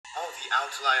The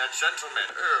outlier gentleman.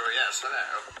 Oh, yes,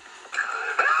 hello.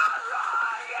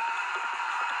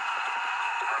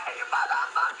 Hey,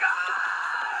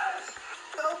 motherfuckers!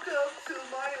 Welcome to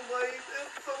my life.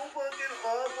 It's so fucking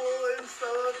awful and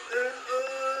stuff.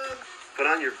 Put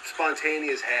on your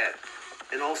spontaneous hat.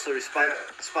 And also your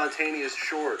spontaneous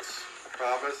shorts.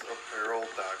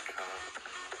 PromiseApparel.com.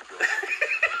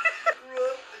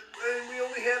 And we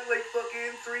only had like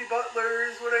fucking 3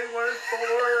 butlers when I wanted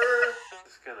 4.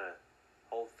 Just gonna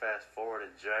hold fast forward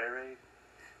and gyrate.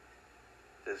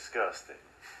 Disgusting.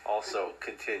 Also,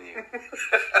 continue.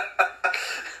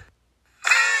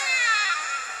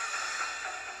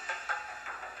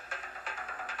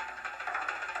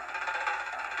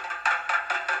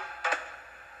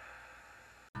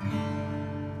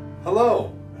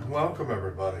 Hello, and welcome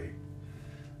everybody.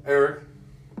 Eric,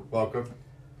 welcome.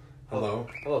 Hello.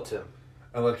 Hello, Tim.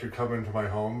 I let you come into my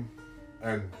home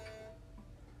and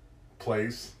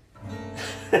place.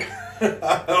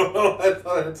 I don't know, I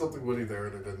thought I had something witty there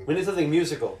and I didn't. We need something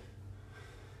musical.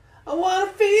 I want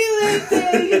to feel it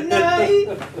day and night.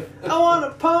 I want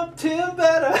to pump Tim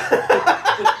better.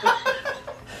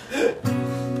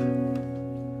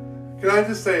 Can I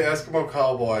just say Eskimo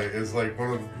Cowboy is like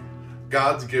one of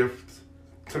God's gift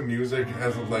to music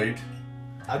as of late.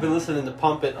 I've been listening to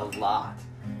Pump It a lot.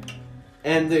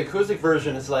 And the acoustic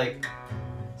version is like,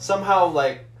 somehow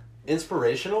like,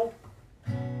 inspirational.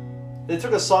 They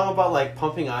took a song about like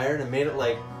pumping iron and made it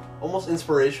like, almost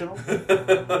inspirational.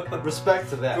 Respect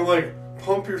to that. So like,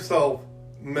 pump yourself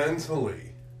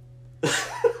mentally.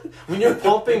 When you're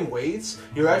pumping weights,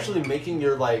 you're actually making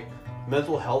your like,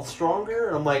 mental health stronger.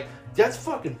 And I'm like, that's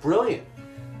fucking brilliant.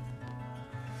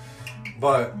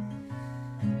 But,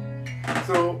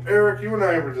 so Eric, you and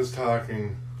I were just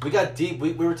talking. We got deep.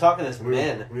 We were talking as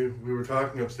men. We were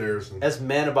talking upstairs. And, as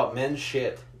men about men's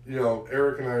shit. You know,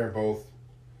 Eric and I are both...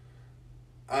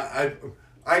 I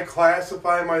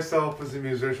classify myself as a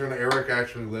musician. Eric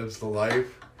actually lives the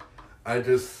life. I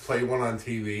just play one on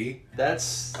TV.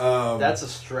 That's a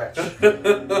stretch.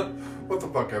 What the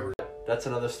fuck ever. That's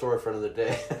another story for another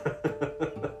day.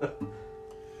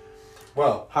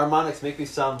 Well, harmonics make me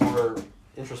sound more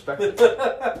introspective.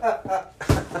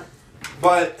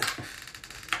 But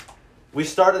we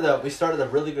started a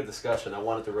really good discussion. I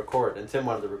wanted to record, and Tim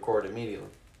wanted to record immediately.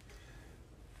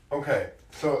 Okay,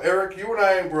 so Eric, you and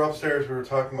I were upstairs. We were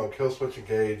talking about Killswitch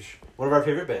Engage. One of our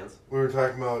favorite bands. We were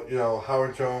talking about, you know,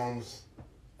 Howard Jones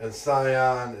and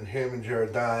Scion and him and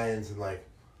Jared Dines and like,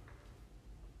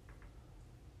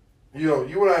 you know,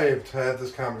 you and I have had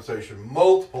this conversation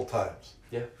multiple times.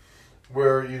 Yeah.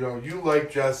 Where, you know, you like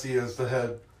Jesse as the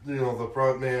head, you know, the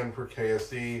front man for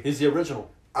KSD. He's the original.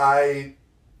 I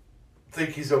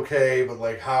think he's okay, but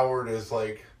like Howard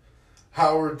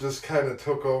just kind of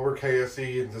took over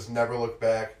KSD and just never looked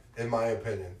back, in my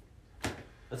opinion.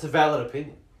 That's a valid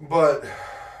opinion. But,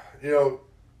 you know,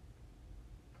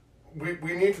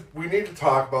 we need to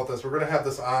talk about this. We're going to have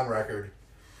this on record.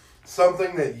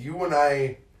 Something that you and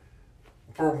I,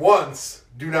 for once,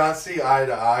 do not see eye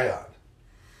to eye on.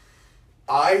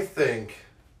 I think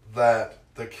that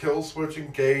the Killswitch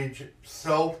Engage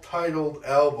self-titled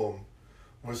album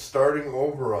with Starting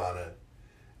Over on it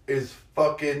is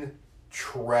fucking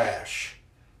trash.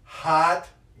 Hot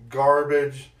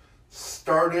garbage.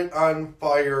 Start it on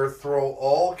fire. Throw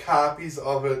all copies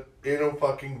of it in a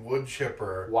fucking wood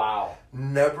chipper. Wow.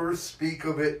 Never speak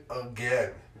of it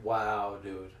again. Wow,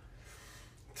 dude.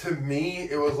 To me,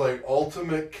 it was like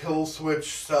ultimate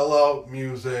Killswitch sellout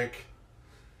music.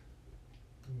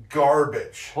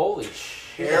 Garbage. Holy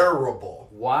shit. Terrible.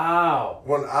 Wow.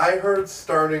 When I heard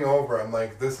Starting Over, I'm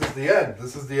like, this is the end.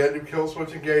 This is the end of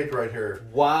Killswitch Engage right here.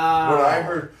 Wow. When I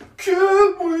heard,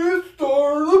 can we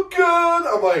start again?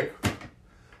 I'm like,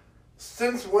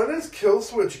 since when is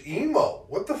Killswitch emo?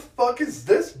 What the fuck is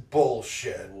this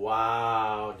bullshit?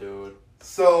 Wow, dude.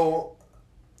 So,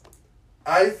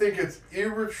 I think it's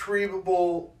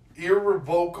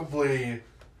irrevocably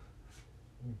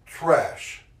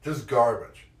trash. Just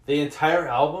garbage. The entire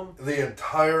album? The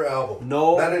entire album.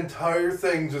 No. That entire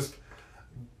thing just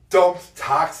dumped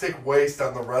toxic waste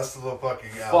on the rest of the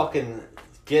fucking album. Fucking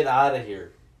get out of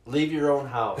here. Leave your own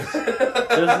house.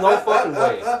 There's no fucking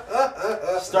way.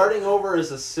 Starting Over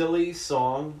is a silly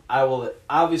song. I will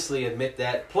obviously admit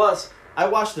that. Plus, I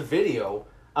watched the video.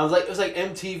 I was like, it was like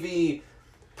MTV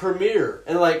premiere.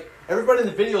 And like, everybody in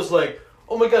the video is like,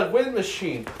 oh my god, wind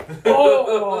machine.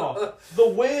 Oh, the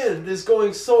wind is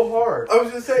going so hard. I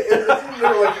was just saying, isn't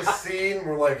there like a scene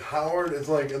where like Howard is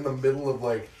like in the middle of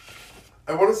like,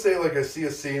 I want to say like I see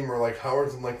a scene where like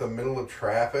Howard's in like the middle of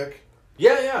traffic.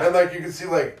 Yeah. And like you can see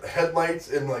like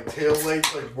headlights and like tail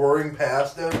lights like whirring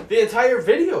past him. The entire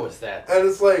video is that. And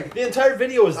it's like The entire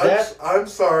video is that. I'm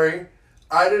sorry.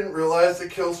 I didn't realize that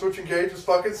Killswitch Engage was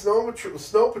fucking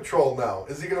snow patrol now.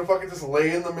 Is he gonna fucking just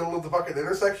lay in the middle of the fucking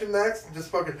intersection next and just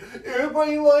fucking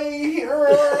everybody lay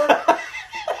here?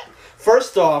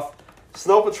 First off,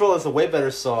 Snow Patrol is a way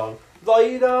better song.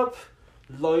 Light up.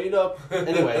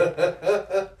 Anyway,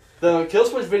 the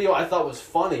Killswitch video I thought was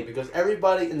funny because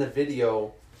everybody in the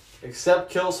video,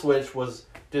 except Killswitch, was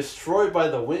destroyed by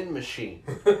the wind machine.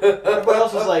 Everybody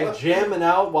else was like jamming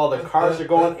out while the cars are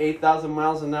going 8,000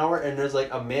 miles an hour, and there's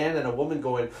like a man and a woman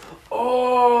going,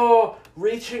 "Oh,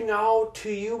 reaching out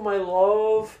to you, my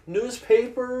love.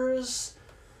 Newspapers.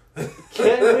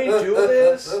 Can we do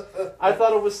this?" I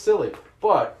thought it was silly,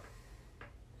 but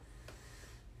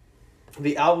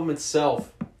the album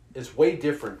itself is way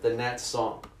different than that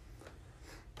song.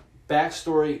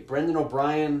 Backstory, Brendan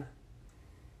O'Brien,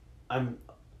 I'm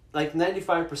like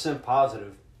 95%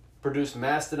 positive, produced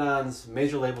Mastodon's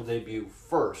major label debut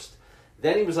first.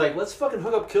 Then he was like, let's fucking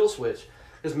hook up Killswitch,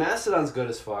 because Mastodon's good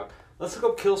as fuck. Let's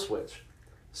hook up Killswitch.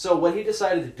 So what he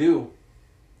decided to do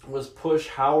was push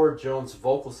Howard Jones'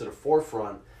 vocals to the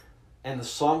forefront, and the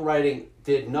songwriting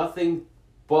did nothing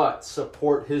but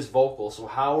support his vocals. So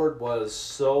Howard was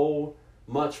so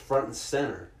much front and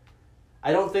center.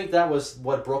 I don't think that was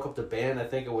what broke up the band. I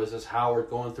think it was just Howard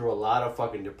going through a lot of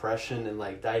fucking depression and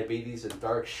like diabetes and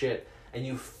dark shit. And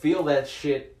you feel that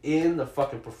shit in the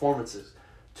fucking performances.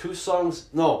 3 songs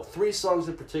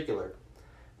in particular.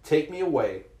 Take Me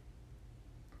Away.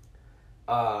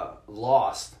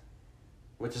 Lost,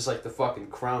 which is like the fucking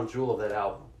crown jewel of that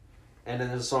album. And then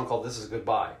there's a song called This Is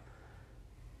Goodbye.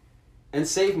 And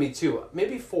Save Me Too.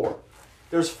 Maybe 4.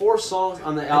 There's 4 songs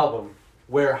on the album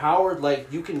where Howard,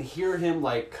 like, you can hear him,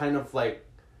 like, kind of, like,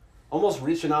 almost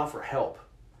reaching out for help.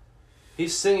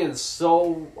 He's singing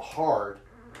so hard.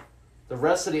 The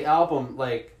rest of the album,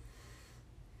 like,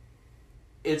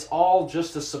 it's all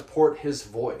just to support his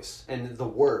voice and the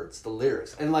words, the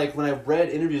lyrics. And, like, when I read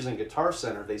interviews in Guitar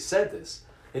Center, they said this.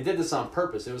 They did this on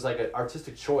purpose. It was, like, an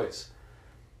artistic choice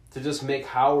to just make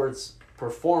Howard's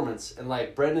performance. And,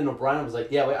 like, Brendan O'Brien was like,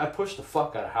 yeah, I pushed the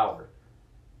fuck out of Howard.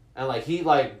 And, like, he,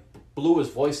 like, blew his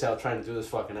voice out trying to do this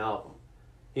fucking album.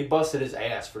 He busted his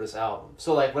ass for this album.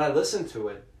 So, like, when I listen to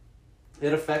it,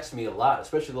 it affects me a lot,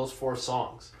 especially those 4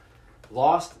 songs.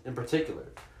 Lost in particular.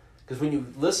 Because when you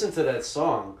listen to that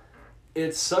song,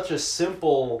 it's such a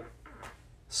simple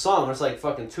song. There's, like,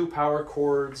 fucking 2 power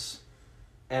chords,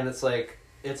 and it's, like,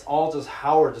 it's all just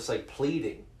Howard just, like,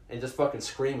 pleading and just fucking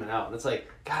screaming out. And it's like,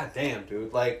 god damn,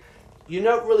 dude. Like, you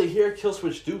don't really hear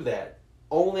Killswitch do that.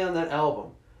 Only on that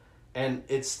album. And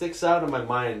it sticks out in my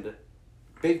mind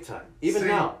big time. Even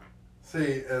now.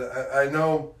 See, I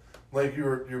know, like,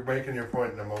 you're making your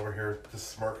point, and I'm over here just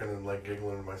smirking and, like,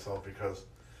 giggling to myself because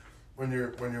when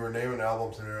you were naming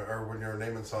albums or when you were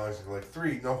naming songs, like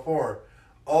 4,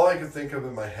 all I could think of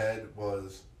in my head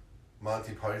was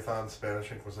Monty Python's Spanish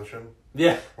Inquisition.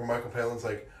 Yeah. Where Michael Palin's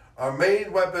like, our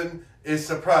main weapon is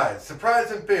surprise.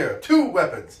 Surprise and fear. 2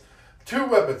 weapons. 2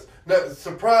 weapons. Now,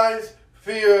 surprise,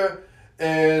 fear,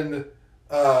 and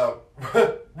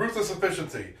ruthless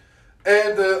efficiency.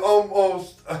 And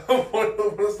almost,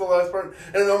 what is the last part?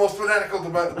 And almost fanatical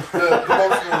devotion. 4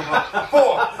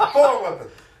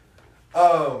 weapons.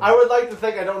 I would like to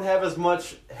think I don't have as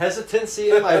much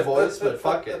hesitancy in my voice, but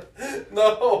fuck it.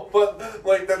 No, but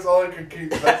like that's all I could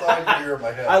keep. That's all I could hear in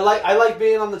my head. I like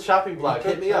being on the chopping block.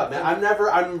 Hit me up, man.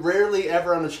 I'm rarely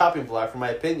ever on the chopping block for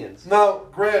my opinions. Now,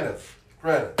 granted,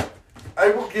 I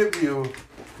will give you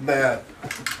that.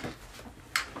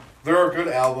 There are good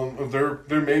albums.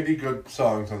 There may be good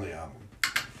songs on the album,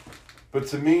 but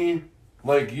to me,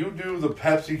 like you do the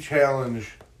Pepsi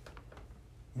Challenge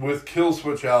with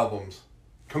Killswitch albums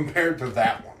compared to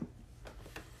that one.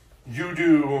 You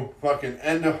do fucking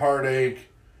End of Heartache,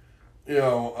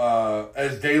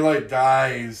 As Daylight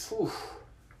Dies, Oof.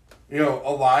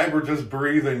 Alive or Just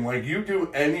Breathing. Like, you do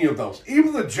any of those.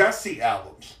 Even the Jesse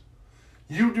albums.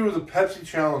 You do the Pepsi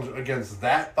Challenge against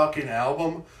that fucking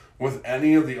album with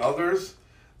any of the others,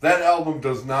 that album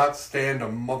does not stand a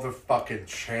motherfucking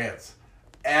chance.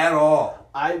 At all.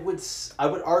 I would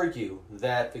argue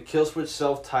that the Killswitch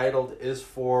self-titled is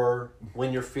for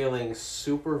when you're feeling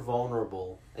super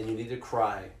vulnerable and you need to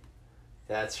cry.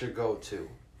 That's your go-to.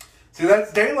 See,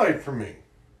 that's Daylight for me.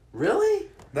 Really?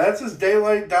 That's as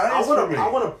Daylight Dies for me. I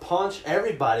want to punch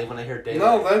everybody when I hear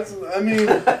Daylight.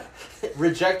 No,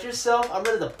 Reject yourself? I'm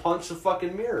ready to punch the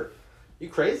fucking mirror. You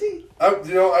crazy? I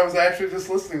was actually just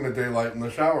listening to Daylight in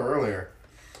the shower earlier.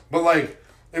 But, like,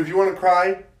 if you want to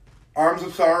cry, Arms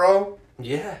of Sorrow.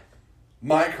 Yeah.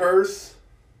 My Curse.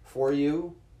 For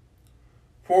You.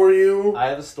 For You.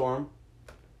 Eye of the Storm.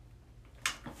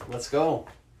 Let's go.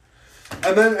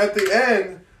 And then at the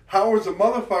end, Howard's a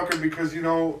motherfucker because, you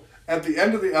know, at the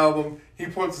end of the album, he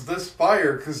puts This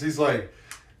Fire because he's like,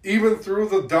 even through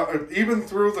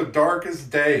the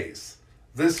darkest days,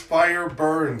 this fire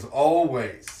burns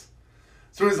always.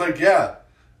 So he's like, yeah,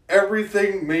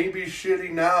 everything may be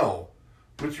shitty now,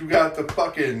 but you got the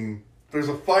fucking, there's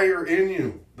a fire in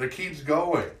you that keeps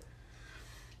going.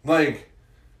 Like,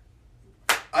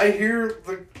 I hear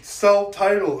the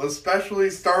self-title, especially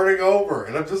Starting Over,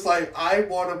 and I'm just like, I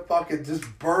want to fucking just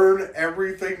burn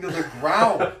everything to the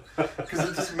ground. Because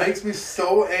it just makes me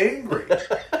so angry.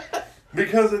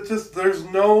 Because it just, there's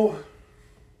no...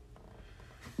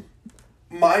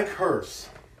 My Curse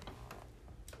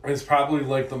is probably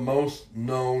like the most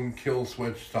known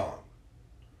Killswitch song.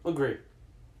 Agree.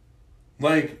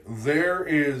 Like, there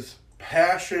is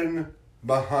passion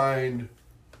behind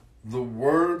the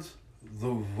words,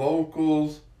 the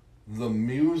vocals, the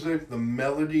music, the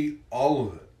melody, all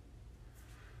of it.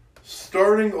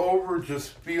 Starting Over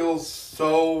just feels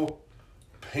so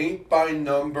paint by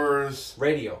numbers.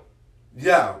 Radio.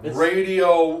 Yeah,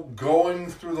 radio, going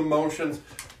through the motions.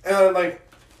 And, like,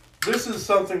 this is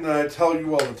something that I tell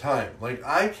you all the time. Like,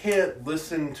 I can't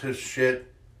listen to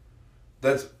shit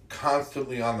that's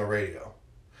constantly on the radio.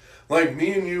 Like,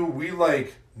 me and you, we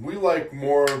like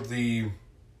more of the,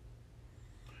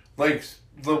 like,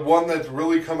 the one that's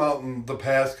really come out in the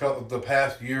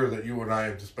past year that you and I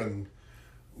have just been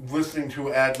listening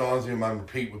to ad nauseum on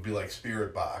repeat would be like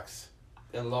Spirit Box.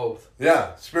 And Loathe.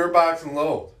 Yeah, Spirit Box and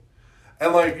Loathe.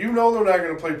 And, like, you know they're not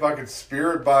going to play fucking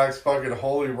Spirit Box, fucking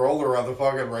Holy Roller on the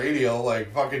fucking radio,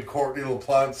 like fucking Courtney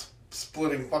LaPlante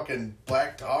splitting fucking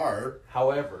black tar.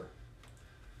 However,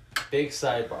 big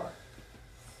sidebar.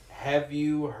 Have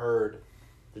you heard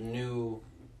the new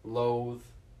Loathe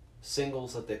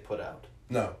singles that they put out?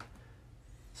 No.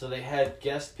 So they had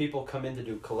guest people come in to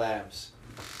do collabs.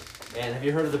 And have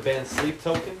you heard of the band Sleep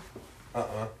Token?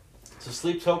 Uh-uh. So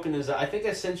Sleep Token is, I think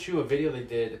I sent you a video they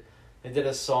did. They did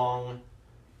a song.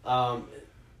 I'm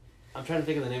trying to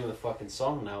think of the name of the fucking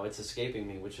song now. It's escaping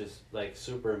me, which is like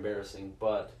super embarrassing.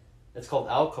 But it's called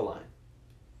Alkaline.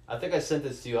 I think I sent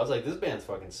this to you. I was like, this band's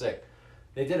fucking sick.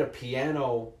 They did a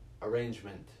piano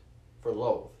arrangement for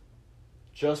Loathe.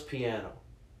 Just piano.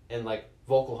 And like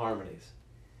vocal harmonies.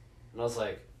 And I was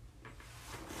like,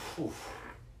 phew.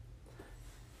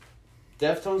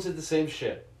 Deftones did the same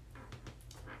shit.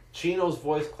 Chino's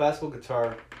voice, classical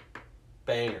guitar,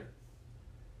 banger.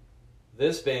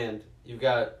 This band, you've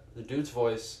got the dude's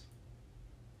voice,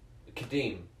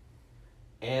 Kadeem,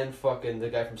 and fucking the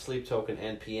guy from Sleep Token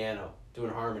and piano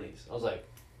doing harmonies. I was like,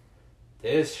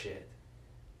 this shit.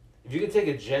 If you can take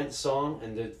a gent song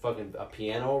and do fucking a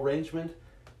piano arrangement,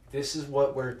 this is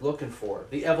what we're looking for.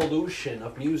 The evolution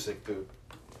of music, dude.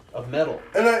 Of metal.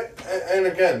 And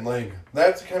again, like,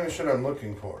 that's the kind of shit I'm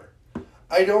looking for.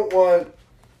 I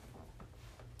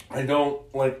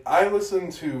listen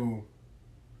to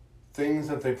things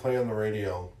that they play on the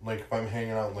radio. Like, if I'm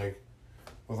hanging out, like,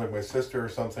 with, like, my sister or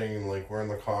something, and, like, we're in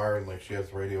the car, and, like, she has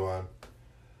the radio on.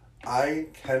 I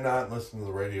cannot listen to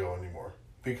the radio anymore.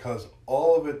 Because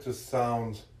all of it just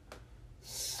sounds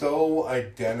so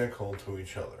identical to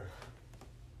each other.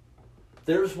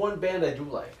 There's one band I do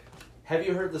like. Have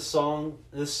you heard this song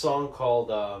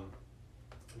called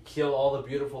Kill All the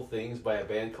Beautiful Things by a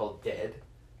band called Dead?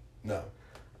 No.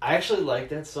 I actually like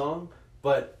that song,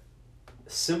 but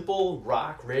simple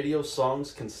rock radio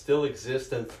songs can still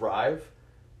exist and thrive,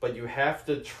 but you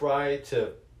gotta try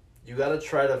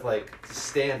to like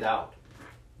stand out.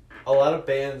 A lot of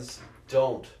bands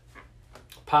don't.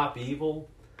 Pop Evil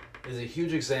is a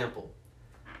huge example.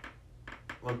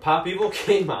 When Pop Evil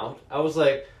came out, I was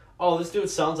like, oh, this dude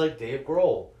sounds like Dave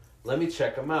Grohl. Let me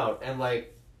check him out. And,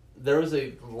 like, there was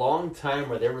a long time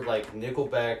where they were, like,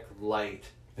 Nickelback light.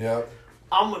 Yeah.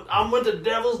 I'm with the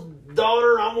devil's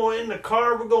daughter. I'm in the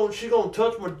car. She gonna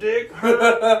touch my dick.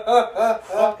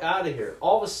 Fuck out of here.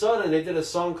 All of a sudden, they did a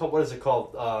song called, what is it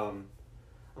called? I'm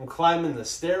climbing the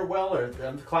stairwell, or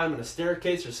I'm climbing a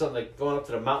staircase, or something, like going up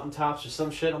to the mountaintops or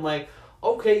some shit. I'm like,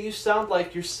 okay, you sound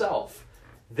like yourself.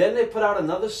 Then they put out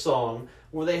another song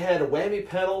where they had a whammy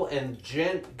pedal and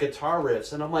gent guitar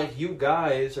riffs. And I'm like, you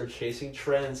guys are chasing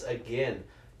trends again.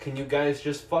 Can you guys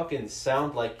just fucking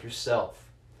sound like yourself?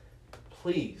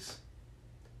 Please.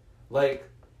 Like,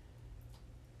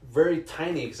 very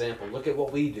tiny example. Look at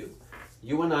what we do.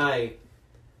 You and I,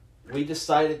 we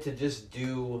decided to just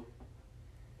do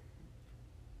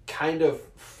kind of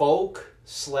folk/metal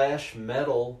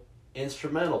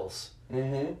instrumentals.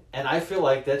 Mm-hmm. And I feel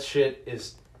like that shit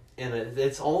is in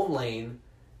its own lane,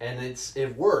 and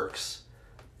it works.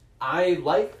 I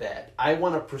like that. I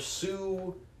want to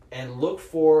pursue and look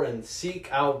for and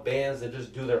seek out bands that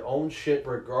just do their own shit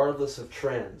regardless of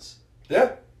trends.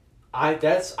 Yeah.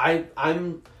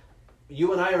 I'm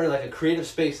you and I are in like a creative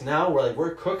space now where like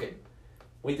we're cooking.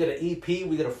 We did an EP,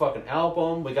 we did a fucking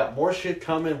album, we got more shit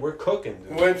coming, we're cooking,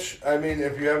 dude. Which, I mean,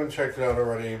 if you haven't checked it out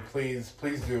already, please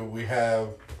do. We have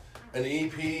an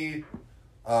EP,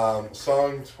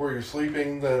 Songs for Your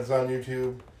Sleeping, that's on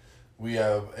YouTube. We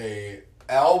have a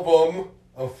album,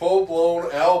 a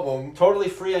full-blown album. Totally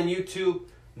free on YouTube,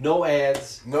 no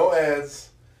ads. No ads.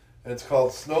 It's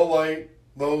called Snow Light.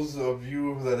 Those of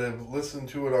you that have listened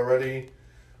to it already,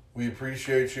 we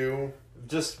appreciate you.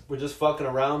 We're just fucking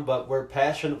around, but we're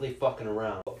passionately fucking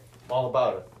around. All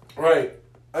about it. Right.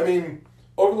 I mean,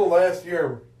 over the last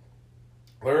year,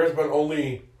 there has been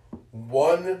only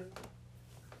one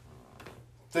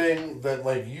thing that,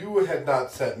 like, you had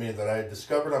not sent me that I had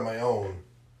discovered on my own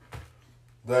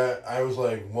that I was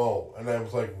like, whoa. And I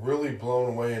was, like, really blown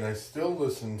away, and I still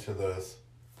listen to this.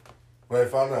 When I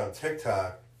found it on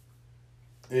TikTok,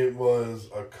 it was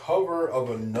a cover of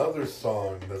another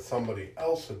song that somebody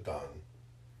else had done.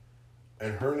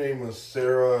 And her name was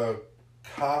Sarah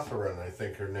Catherine, I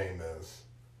think her name is.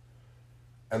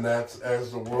 And that's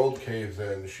As the World Caves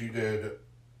In.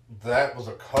 That was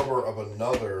a cover of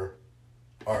another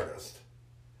artist.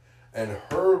 And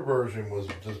her version was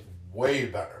just way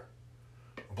better.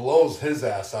 Blows his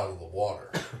ass out of the water.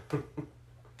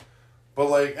 But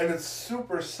like, and it's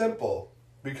super simple.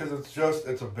 Because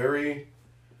there's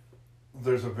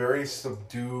a very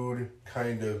subdued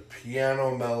kind of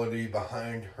piano melody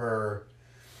behind her.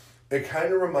 It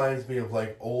kind of reminds me of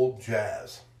like old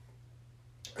jazz.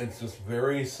 It's this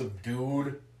very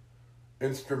subdued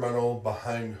instrumental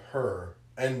behind her.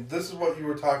 And this is what you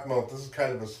were talking about. This is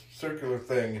kind of a circular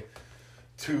thing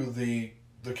to the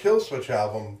Killswitch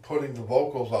album, putting the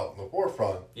vocals out in the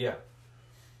forefront. Yeah.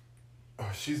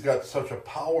 She's got such a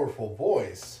powerful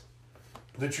voice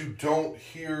that you don't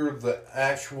hear the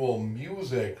actual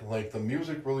music. Like, the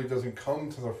music really doesn't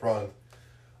come to the front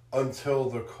until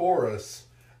the chorus,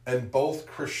 and both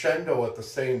crescendo at the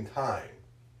same time.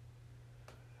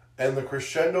 And the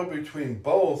crescendo between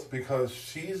both, because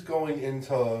she's going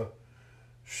into a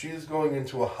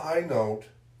high note,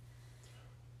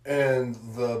 and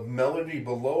the melody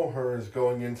below her is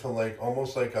going into like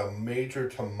almost like a major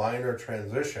to minor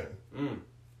transition.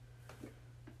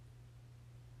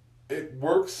 It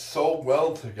works so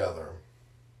well together.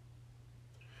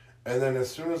 And then as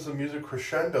soon as the music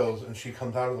crescendos and she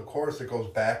comes out of the chorus, it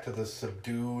goes back to the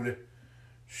subdued.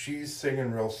 She's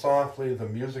singing real softly, the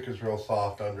music is real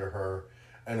soft under her,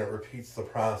 and it repeats the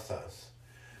process.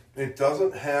 It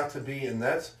doesn't have to be, and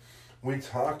we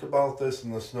talked about this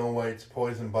in the Snow White's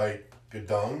Poison Bite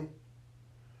Gedung.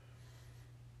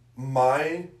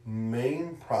 My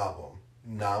main problem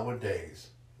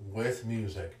nowadays with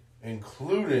music,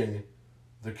 including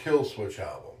the Killswitch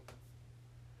album,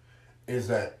 is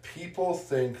that people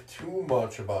think too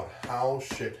much about how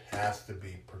shit has to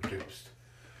be produced.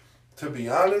 To be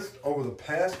honest, over the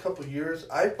past couple of years,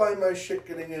 I find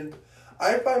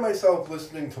myself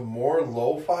listening to more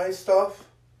lo-fi stuff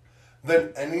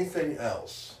than anything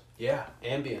else. Yeah,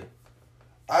 ambient.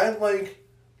 I like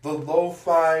the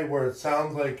lo-fi where it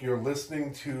sounds like you're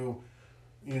listening to,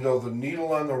 the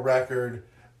needle on the record,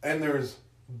 and there's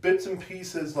bits and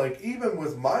pieces, like even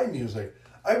with my music,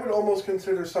 I would almost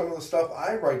consider some of the stuff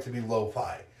I write to be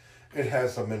lo-fi. It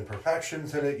has some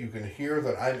imperfections in it. You can hear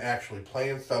that I'm actually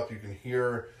playing stuff. You can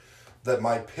hear that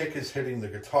my pick is hitting the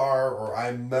guitar, or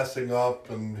I'm messing up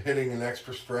and hitting an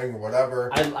extra string or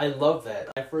whatever. I love that.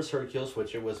 When I first heard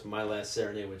Killswitch, it was My Last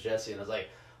Serenade with Jesse, and I was like,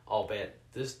 oh man,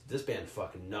 this band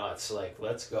fucking nuts. Like,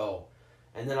 let's go.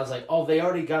 And then I was like, oh, they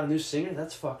already got a new singer?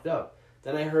 That's fucked up.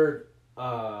 Then I heard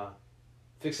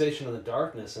Fixation on the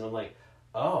Darkness, and I'm like,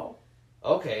 oh,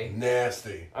 okay.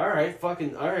 Nasty. Alright,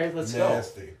 let's go.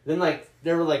 Nasty. Then, like,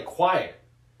 they were, like, quiet.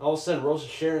 All of a sudden, Rosa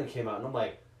Sharon came out, and I'm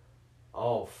like,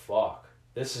 oh, fuck.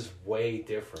 This is way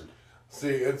different. See,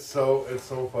 it's so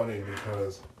funny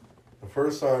because the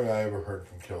first song I ever heard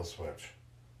from Killswitch,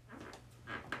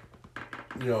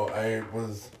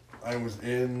 I was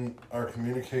in our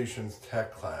communications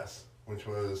tech class, which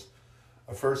was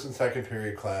a first and second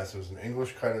period class. It was an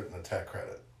English credit and a tech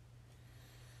credit.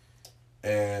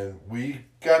 And we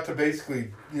got to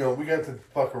basically, we got to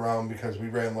fuck around because we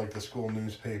ran, like, the school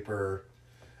newspaper,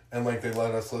 and, like, they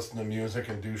let us listen to music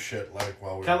and do shit, like,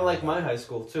 while we kind of like my high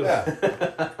school, too.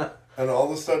 Yeah. And all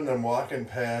of a sudden, I'm walking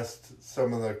past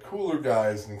some of the cooler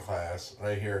guys in class, and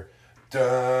I hear,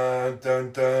 dun,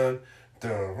 dun, dun,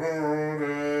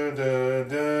 dun, dun,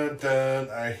 dun, dun,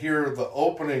 I hear the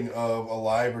opening of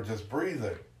Alive or Just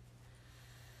Breathing.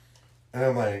 And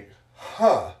I'm like,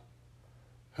 huh,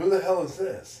 who the hell is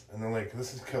this? And they're like,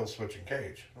 this is Killswitch and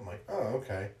Cage. I'm like, oh,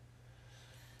 okay.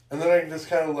 And then I just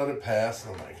kind of let it pass,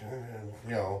 and I'm like,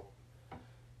 you know.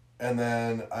 And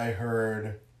then I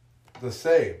heard the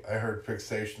same. I heard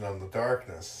Fixation on the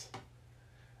Darkness.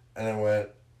 And I went,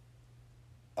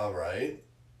 all right,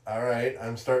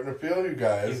 I'm starting to feel you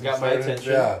guys. You've got my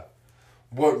attention. Yeah.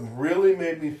 What really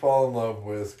made me fall in love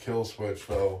with Killswitch,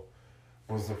 though,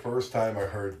 was the first time I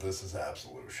heard This Is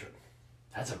Absolution.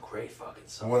 That's a great fucking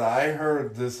song. When I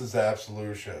heard This Is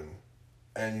Absolution,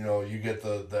 and, you know, you get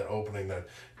that opening, that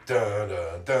dun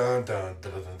dun dun dun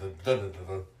dun dun dun dun dun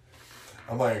dun.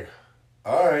 I'm like,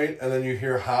 all right. And then you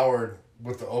hear Howard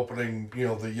with the opening, you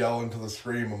know, the yell into the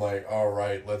scream. I'm like, all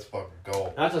right, let's fucking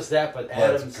go. Not just that, but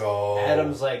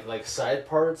Adam's like side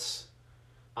parts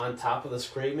on top of the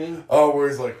screaming. Oh, where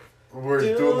he's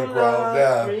doing the ground.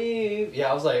 Yeah. Breathe.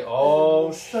 Yeah, I was like,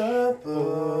 oh shit.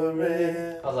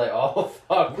 I was like, oh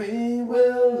fuck. We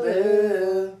will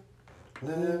live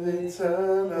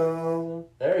eternal.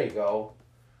 There you go.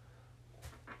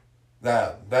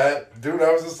 That dude,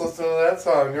 I was just listening to that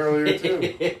song earlier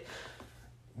too.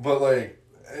 But like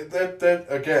that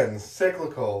again,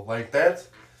 cyclical. Like that's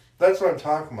what I'm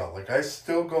talking about. Like I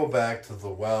still go back to The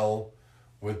Well,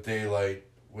 with Daylight,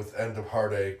 with End of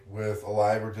Heartache, with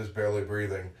Alive or Just Barely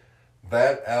Breathing.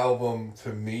 That album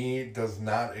to me does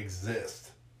not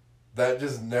exist. That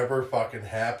just never fucking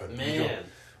happened. Man.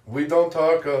 We don't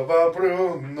talk about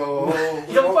Bruno.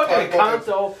 Don't fucking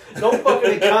Encanto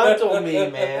me,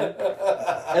 man.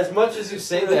 As much as you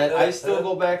say that, I still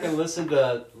go back and listen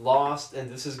to Lost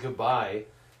and This Is Goodbye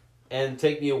and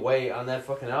Take Me Away on that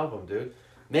fucking album, dude.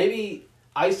 Maybe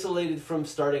isolated from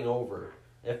Starting Over.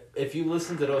 If you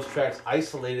listen to those tracks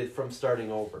isolated from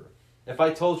Starting Over. If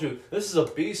I told you, this is a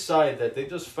B-side that they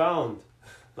just found,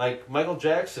 like Michael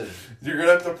Jackson. You're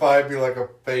gonna have to find me like a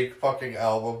fake fucking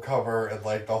album cover and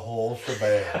like the whole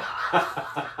shebang.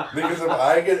 Because if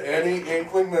I get any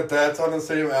inkling that that's on the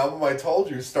same album, I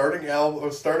told you, Starting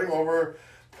Over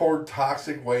poured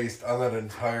Toxic Waste on that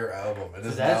entire album. It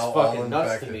is that's now fucking all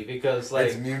nuts infected. to me because like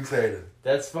it's mutated.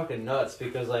 That's fucking nuts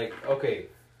because like okay,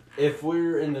 if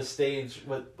we're in the stage,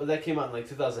 but that came out in like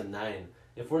 2009.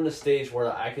 If we're in the stage where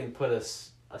I can put a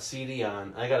CD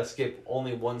on, I gotta skip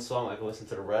only one song, I can listen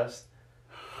to the rest.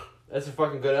 That's a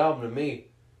fucking good album to me.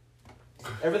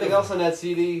 Everything else on that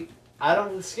CD, I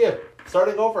don't skip.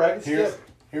 Starting Over, I can skip.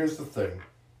 Here's the thing.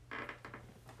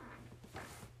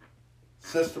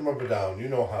 System of a Down, you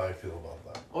know how I feel about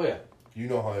that. Oh yeah. You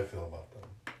know how I feel about them.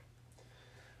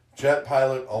 Jet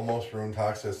Pilot almost ruined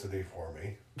Toxicity for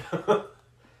me.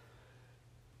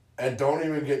 And don't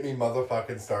even get me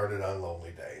motherfucking started on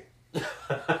Lonely Day.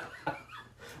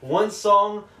 One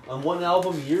song on one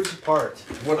album, years apart.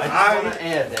 I just want to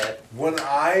add that. When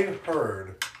I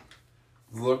heard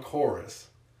the chorus,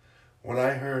 when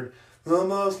I heard the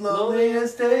most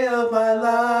loneliest day of my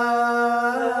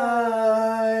life,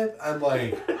 I'm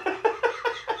like,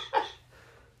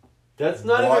 That's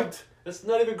not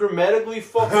even grammatically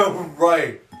fucking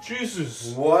right.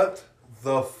 Jesus. What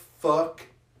the fuck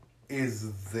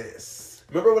is this?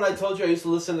 Remember when I told you I used to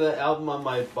listen to that album on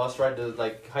my bus ride to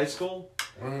like high school?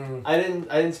 I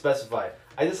didn't specify.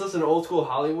 I just listened to old school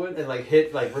Hollywood and like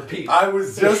hit like repeat. I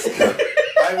was just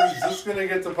gonna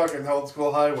get to fucking old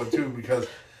school Hollywood too, because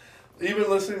even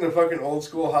listening to fucking old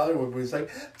school Hollywood was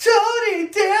like, Tony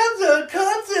Danza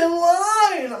cuts in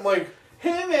line. I'm like,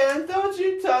 hey man, don't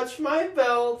you touch my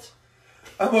belt.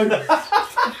 I'm like,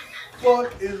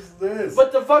 what is this?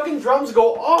 But the fucking drums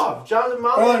go off. Jonathan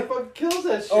Mahler fucking kills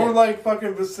that shit. Or like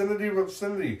fucking vicinity.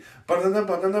 Banana,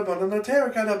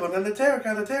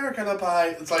 terracotta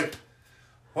pie. It's like,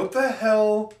 what the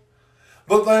hell?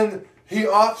 But then he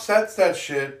offsets that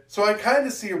shit. So I kind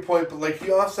of see your point, but like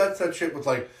he offsets that shit with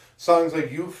like songs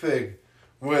like You Fig,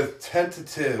 with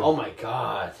Tentative. Oh my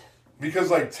god. Because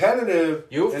like Tentative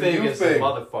You Fig is the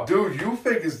motherfucker. Dude, You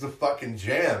Fig is the fucking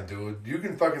jam, dude. You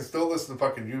can fucking still listen to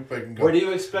fucking You Fig and go, where do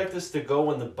you expect us to go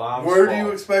when the bombs Where fall? do you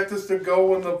expect us to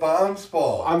go when the bombs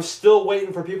fall? I'm still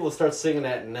waiting for people to start singing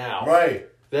that now. Right.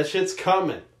 That shit's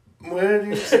coming. Where do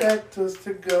you expect us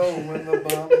to go when the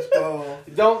bombs fall?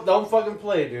 Don't fucking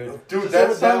play, dude. Dude, just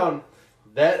that's down.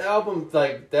 That album,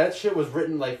 like that shit was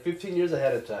written like 15 years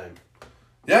ahead of time.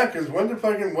 Yeah, because when did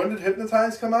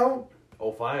Hypnotize come out?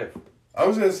 05. I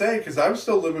was gonna say, because I was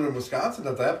still living in Wisconsin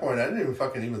at that point. I didn't even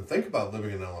think about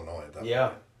living in Illinois at that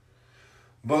point.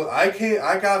 But I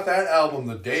got that album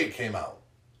the day it came out.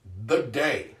 The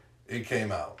day it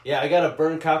came out. Yeah, I got a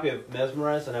burned copy of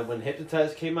Mesmerized, and when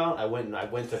Hypnotized came out, I went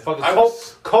to fucking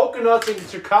Coconuts in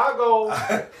Chicago.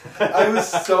 I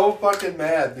was so fucking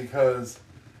mad because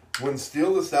when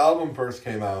Steal This Album first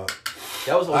came out,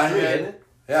 that was 03, isn't it?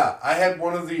 Yeah, I had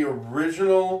one of the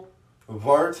original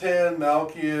Vartan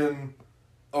Malkian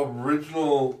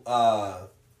original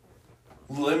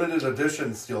limited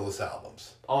edition Steal This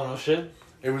albums. Oh no shit!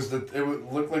 It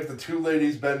would look like the two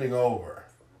ladies bending over.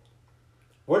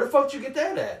 Where the fuck did you get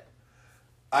that at?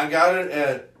 I got it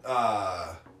at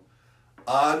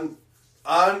On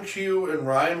Cue in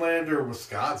Rhinelander,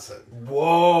 Wisconsin.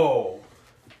 Whoa.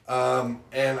 And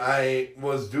I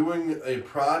was doing a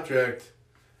project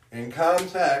in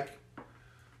Comtech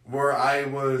where I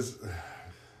love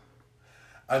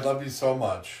you so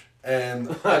much. And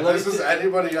if this is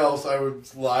anybody else, I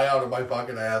would lie out of my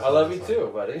fucking ass. I love you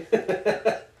too, buddy.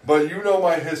 But you know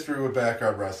my history with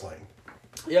backyard wrestling.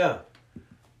 Yeah.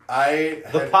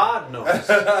 The pod knows.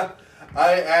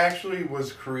 I actually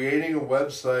was creating a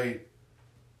website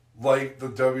like the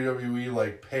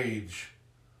WWE page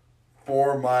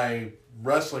for my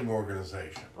wrestling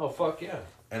organization. Oh fuck yeah.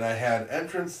 And I had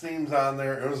entrance themes on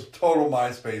there. It was total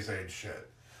MySpace age shit.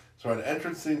 So I had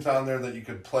entrance themes on there that you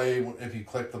could play if you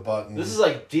click the button. This is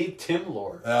like deep Tim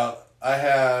lore. I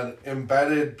had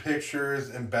embedded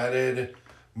pictures, embedded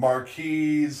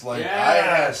marquees.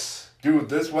 Dude,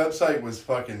 this website was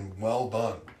fucking well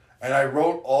done. And I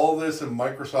wrote all this in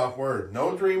Microsoft Word.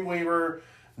 No Dreamweaver,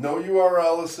 no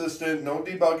URL assistant, no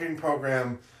debugging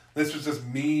program. This was just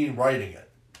me writing it.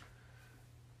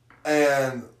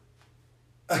 And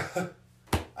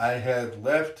I had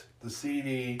left the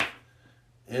CD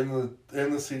in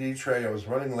the CD tray. I was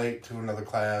running late to another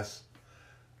class.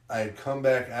 I had come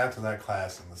back after that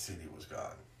class and the CD was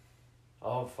gone.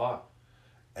 Oh fuck.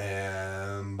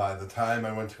 And by the time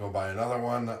I went to go buy another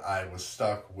one, I was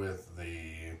stuck with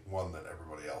the one that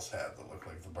everybody else had that looked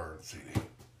like the burned CD.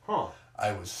 Huh.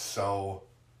 I was so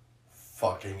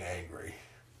fucking angry.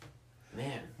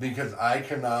 Man. Because I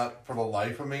cannot, for the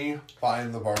life of me,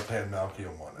 find the Vartan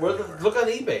Malkian one. Look on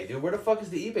eBay, dude. Where the fuck is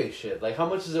the eBay shit? Like, how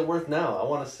much is it worth now? I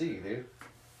want to see, dude.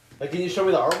 Like, can you show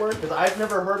me the artwork? Because I've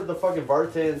never heard of the fucking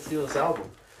Vartan Steal This album.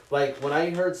 Like, when I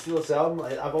heard Steal This album,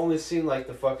 I've only seen, like,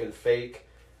 the fucking fake,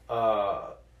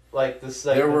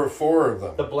 there were 4 of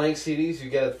them. The blank CDs you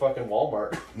get at fucking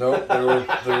Walmart. No,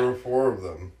 there were 4 of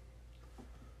them.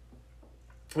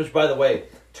 Which, by the way,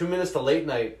 2 minutes to late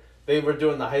night, they were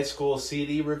doing the high school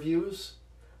CD reviews.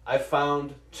 I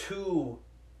found 2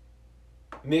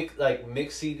 mix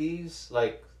CDs,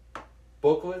 like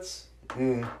booklets.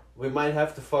 Mm. We might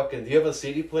have to fucking... Do you have a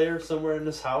CD player somewhere in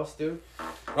this house, dude?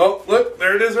 Oh, look,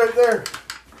 there it is right there.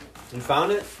 You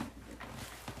found it?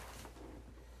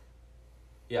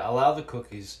 Yeah, allow the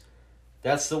cookies.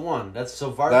 That's the one. That's the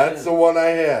one I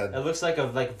had. It looks like a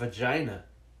vagina.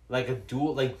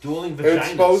 Dueling vaginas. It's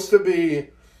supposed to be,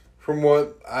 from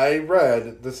what I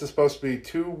read, this is supposed to be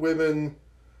 2 women,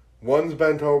 one's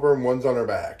bent over and one's on her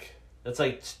back. That's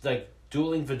like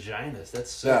dueling vaginas.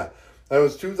 That's sick. Yeah, that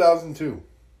was 2002.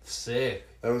 Sick.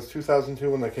 That was 2002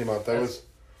 when that came out. That was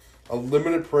a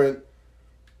limited print.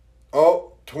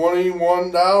 Oh,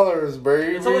 $21,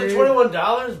 baby. It's only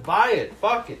 $21? Buy it.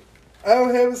 Fuck it. I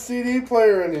don't have a CD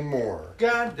player anymore.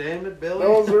 God damn it, Billy.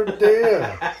 Those are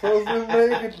dead. Those are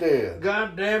mega dead.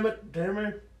 God damn it,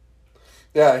 Timmy.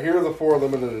 Yeah, here are the 4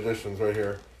 limited editions right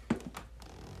here.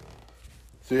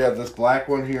 So you have this black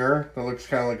one here that looks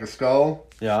kind of like a skull.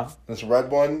 Yeah. This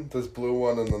red one, this blue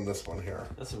one, and then this one here.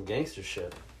 That's some gangster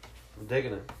shit. I'm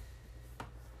digging it.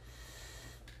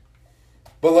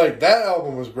 But, like, that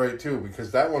album was great, too, because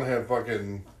that one had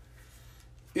fucking...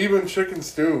 Even Chicken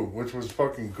Stew, which was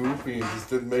fucking goofy and just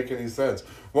didn't make any sense.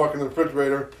 Walk in the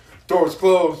refrigerator, doors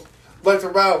closed, lights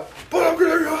are out, but I'm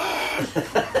gonna go.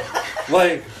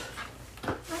 Like...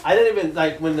 I didn't even,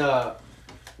 like,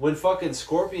 when fucking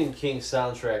Scorpion King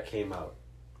soundtrack came out,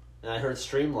 and I heard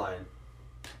Streamline,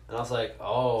 and I was like,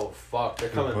 oh, fuck, they're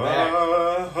coming back.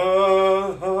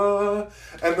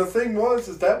 And the thing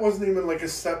is that wasn't even, like, a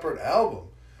separate album.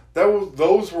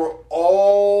 Those were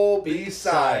all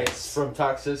B-sides. From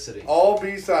Toxicity. All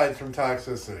B-sides from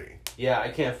Toxicity. Yeah, I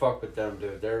can't fuck with them,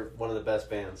 dude. They're one of the best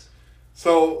bands.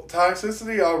 So,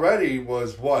 Toxicity already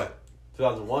was what?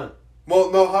 2001.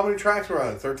 Well, no, how many tracks were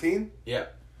on it? 13? Yeah.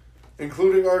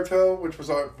 Including Arto, which was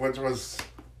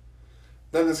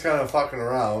then it's kind of fucking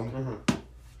around. Mm-hmm.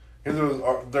 Because it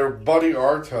was their buddy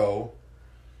Arto,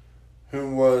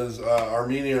 who was an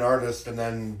Armenian artist, and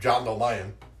then John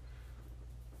Dolmayan.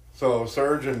 So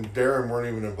Serge and Darren weren't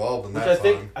even involved in that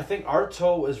song. I think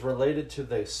Arto is related to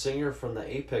the singer from the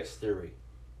Apex Theory.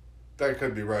 That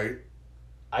could be right.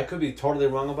 I could be totally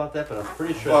wrong about that, but I'm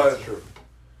pretty sure But- that's true.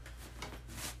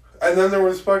 And then there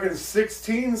was fucking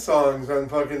 16 songs on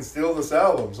fucking Steal This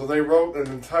album. So they wrote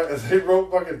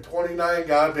fucking 29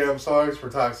 goddamn songs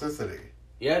for Toxicity.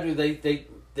 Yeah, dude, they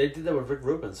did that with Rick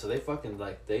Rubin, so they fucking,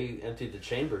 like, they emptied the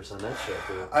chambers on that shit,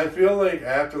 dude. I feel like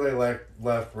after they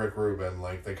left Rick Rubin,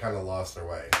 like, they kind of lost their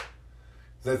way.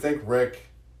 'Cause I think Rick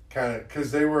kind of...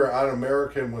 Because they were on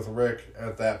American with Rick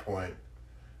at that point.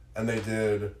 And they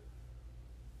did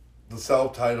the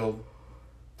self-titled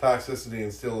Toxicity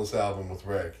and Steal This album with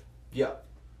Rick. Yeah.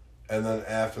 And then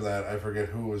after that, I forget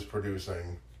who was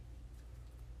producing.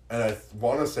 And I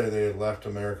want to say they had left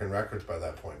American Records by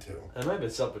that point, too. I might have been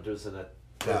self-producing it.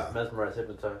 Yeah. Mesmerized,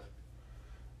 Hypnotized.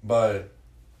 But,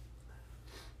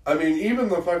 I mean, even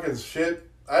the fucking shit...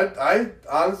 I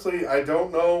honestly, I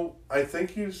don't know. I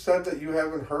think you said that you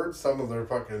haven't heard some of their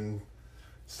fucking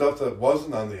stuff that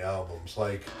wasn't on the albums.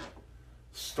 Like,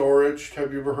 Storage.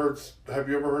 Have you ever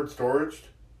heard Storage?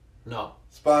 No.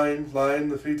 Spine, Line,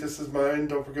 The Fetus Is Mine,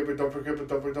 Don't Forget Me, Don't Forget Me,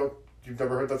 Don't Forget... You've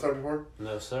never heard that song before?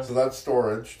 No, sir. So that's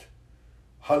Storaged.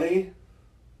 Honey,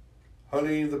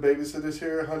 the babysitter's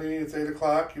here. Honey, it's 8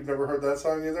 o'clock. You've never heard that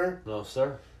song either? No,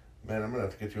 sir. Man, I'm gonna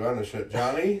have to get you on this shit.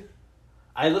 Johnny?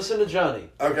 I listened to Johnny.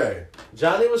 Okay.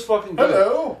 Johnny was fucking good.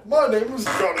 Hello, my name is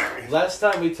Johnny. Last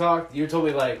time we talked, you told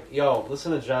me, like, yo,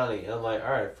 listen to Johnny. And I'm like,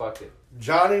 alright, fuck it.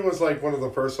 Johnny was like one of the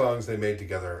first songs they made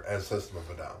together as System of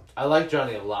a Down. I like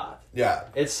Johnny a lot. Yeah.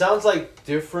 It sounds like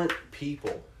different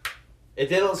people. They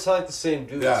don't sound like the same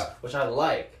dudes, Yeah. which I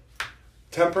like.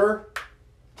 Temper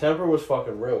was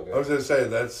fucking real good. I was gonna say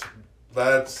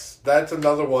that's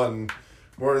another one.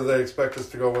 Where do they expect us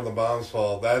to go when the bombs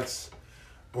fall? That's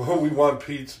we want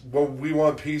peace. Well, we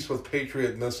want peace with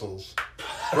Patriot missiles.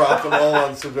 Drop them all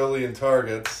on civilian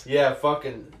targets. Yeah,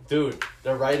 fucking dude.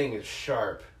 Their writing is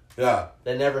sharp. Yeah.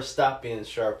 They never stop being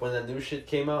sharp. When the new shit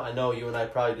came out, I know you and I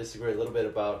probably disagree a little bit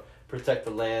about protect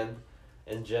the land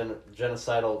and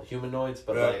genocidal humanoids,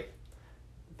 but Yeah. like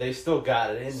they still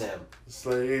got it in them.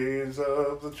 Slaves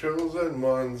of the chosen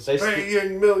ones, They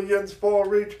paying millions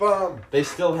for each bomb. They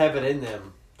still have it in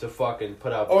them to fucking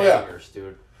put out yeah. bangers,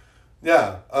 dude.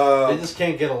 Yeah. They just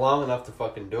can't get along enough to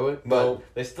fucking do it, but No.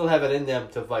 they still have it in them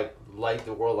to like light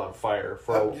the world on fire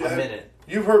for a minute.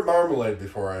 You've heard Marmalade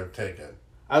before, I take it.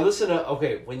 I listened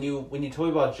to when you told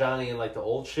me about Johnny and like the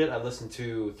old shit, I listened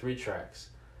to 3 tracks.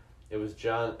 It was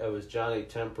Johnny,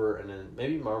 Temper, and then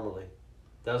maybe Marmalade.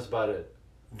 That was about it.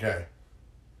 Okay.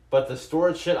 But the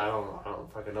Storage shit, I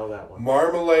don't fucking know that one.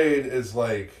 Marmalade is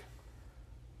like,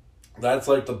 that's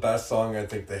like the best song I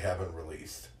think they haven't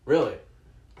released. Really?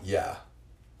 Yeah.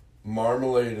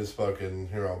 Marmalade is fucking,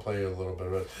 here, I'll play you a little bit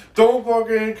of it. Don't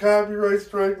fucking copyright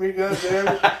strike me,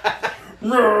 goddammit.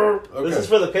 Okay. This is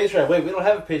for the Patreon. Wait, we don't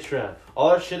have a Patreon.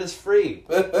 All our shit is free.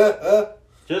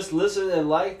 Just listen and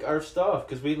like our stuff,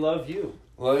 because we love you.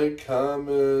 Like,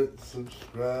 comment,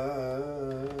 subscribe.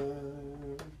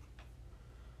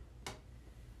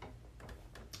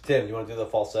 Tim, you want to do the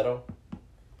falsetto?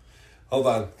 Hold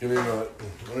on, give me a minute.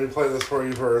 Let me play this for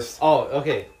you first. Oh,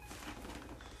 okay.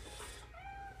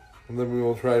 And then we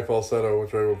will try falsetto,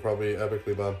 which I will probably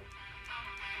epically bomb.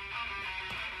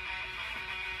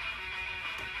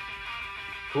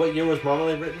 What year was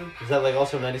Marmalade written? Is that like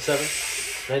also 97?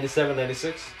 97,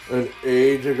 96? An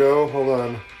age ago? Hold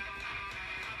on.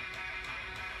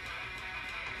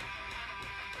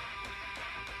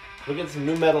 Look at some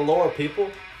new metal lore,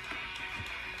 people.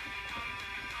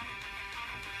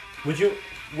 Where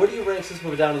do you rank System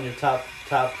of a Down in your top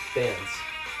bands?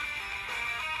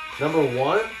 Number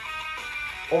 1?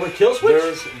 Over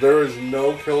Killswitch? There's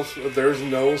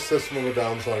no System of a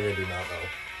Down song I do not know.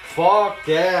 Fuck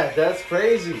that. That's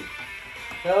crazy.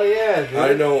 Hell yeah, dude.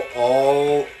 I know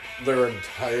all their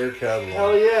entire catalog.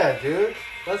 Hell yeah, dude.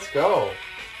 Let's go.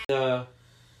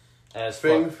 As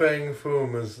Fing fuck. Fang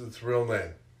Foom is its real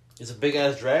name. It's a big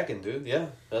ass dragon, dude. Yeah,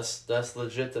 that's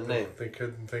legit the name. They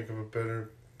couldn't think of a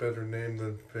better name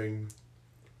than Fing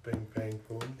Fang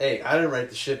Foom. Hey, I didn't write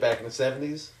the shit back in the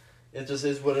 70s. It just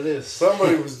is what it is.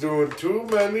 Somebody was doing too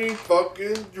many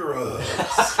fucking drugs.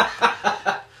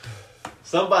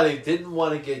 Somebody didn't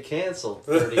want to get canceled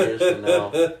 30 years from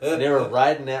now. And they were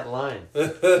riding that line.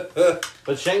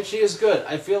 But Shang-Chi is good.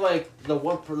 I feel like the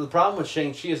problem with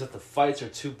Shang-Chi is that the fights are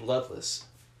too bloodless.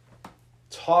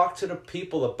 Talk to the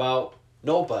people about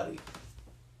nobody.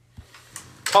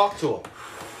 Talk to them.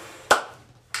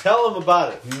 Tell them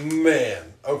about it.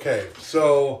 Man, okay,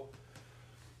 so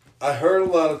I heard a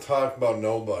lot of talk about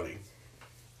Nobody.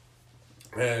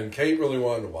 And Kate really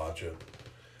wanted to watch it.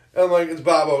 And like, it's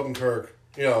Bob Odenkirk,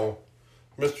 you know,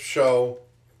 Mr. Show,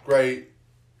 great.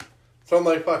 So I'm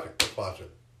like, fuck it, let's watch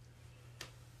it.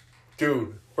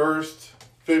 Dude, first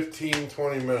 15,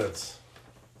 20 minutes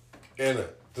in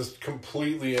it. Just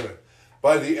completely in it.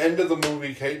 By the end of the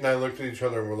movie, Kate and I looked at each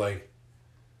other and were like,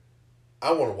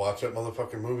 I want to watch that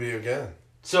motherfucking movie again.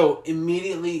 So,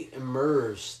 immediately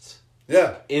immersed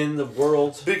Yeah. in the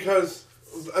world. Because,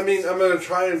 I mean, I'm going to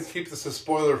try and keep this as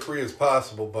spoiler-free as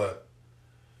possible, but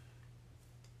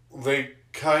they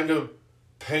kind of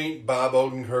paint Bob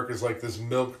Odenkirk as like this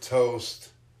milquetoast,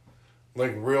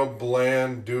 like real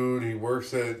bland dude. He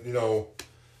works at, you know,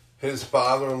 his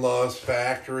father-in-law's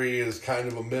factory is kind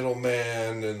of a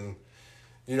middleman, and,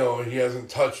 you know, he hasn't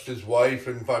touched his wife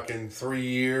in fucking 3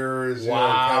 years, you know,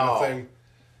 kind of thing.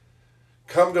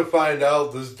 Come to find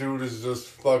out, this dude is just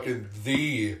fucking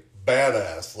the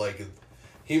badass. Like,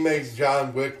 he makes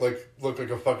John Wick look like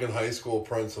a fucking high school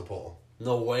principal.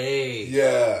 No way.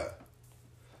 Yeah.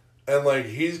 And, like,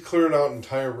 he's clearing out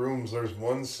entire rooms. There's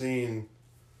one scene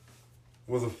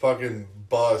with a fucking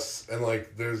bus, and,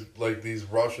 like, there's, like, these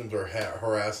Russians are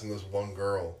harassing this one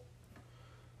girl.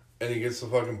 And he gets the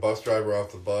fucking bus driver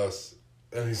off the bus,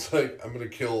 and he's like, I'm gonna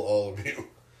kill all of you.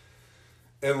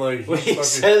 And, like, Wait, he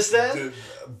says that? Dude,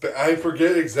 I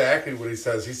forget exactly what he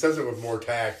says. He says it with more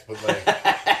tact, but,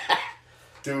 like,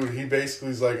 dude, he basically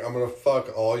is like, I'm gonna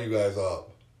fuck all you guys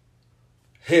up.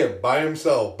 Him, by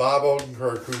himself, Bob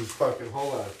Odenkirk, who's fucking,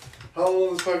 hold on. How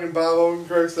old is fucking Bob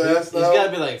Odenkirk's ass now? He's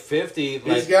gotta be like 50.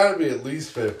 He's gotta be at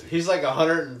least 50. He's like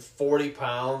 140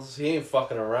 pounds. He ain't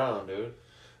fucking around, dude.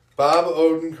 Bob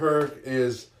Odenkirk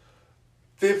is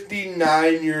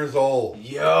 59 years old.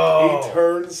 Yo! He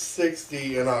turns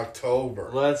 60 in October.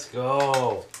 Let's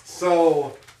go.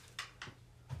 So,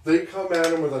 they come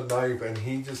at him with a knife, and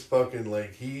he just fucking,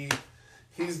 like, he's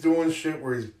doing shit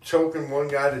where he's choking one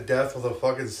guy to death with a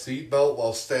fucking seatbelt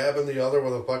while stabbing the other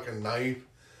with a fucking knife.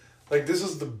 Like, this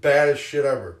is the baddest shit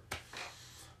ever.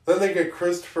 Then they get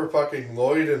Christopher fucking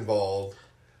Lloyd involved.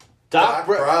 Doc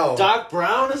Brown. Doc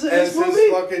Brown is in as this movie?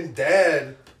 his fucking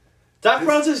dad. Doc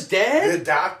Brown's his dad? Yeah,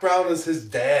 Doc Brown is his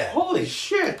dad. Holy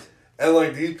shit. And,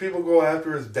 like, these people go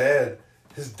after his dad.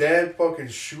 His dad fucking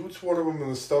shoots one of them in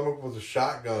the stomach with a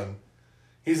shotgun.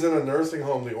 He's in a nursing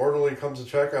home. The orderly comes to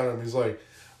check on him. He's like,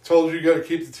 told you gotta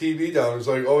keep the TV down. He's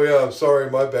like, oh yeah, I'm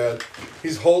sorry, my bad.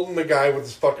 He's holding the guy with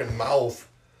his fucking mouth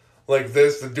like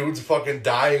this. The dude's fucking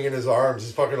dying in his arms.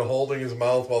 He's fucking holding his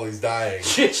mouth while he's dying.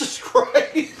 Jesus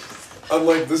Christ. I'm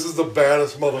like, this is the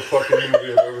baddest motherfucking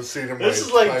movie I've ever seen in my This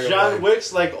is like entire John life.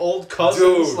 Wick's like old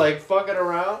cousins Dude. like fucking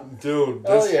around. Dude,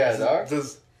 Hell yeah, dog.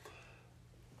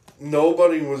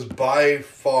 Nobody was by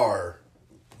far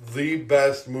the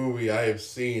best movie I have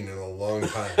seen in a long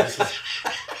time.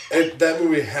 That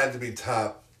movie had to be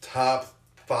top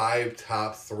 5,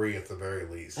 top 3 at the very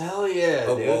least. Hell yeah,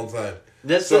 of dude. all time.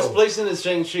 This place in is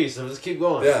Shang-Chi, so let's keep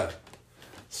going. Yeah.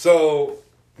 So,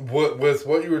 with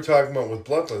what you were talking about with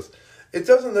Bloodless, it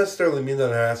doesn't necessarily mean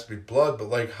that it has to be blood, but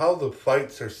like how the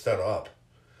fights are set up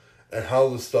and how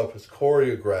the stuff is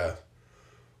choreographed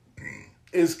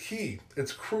is key.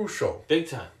 It's crucial. Big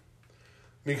time.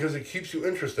 Because it keeps you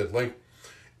interested. Like,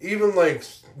 even like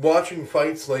watching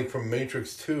fights like from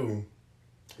Matrix 2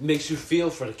 makes you feel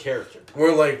for the character.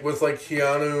 where like with like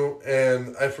Keanu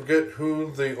and I forget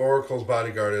who the Oracle's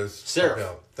bodyguard is. Seraph.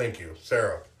 Yeah, thank you,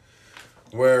 Seraph.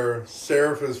 Where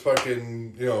Seraph is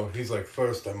fucking, you know, he's like,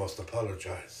 first I must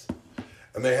apologize.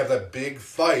 And they have that big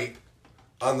fight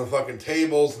on the fucking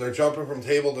tables, and they're jumping from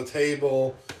table to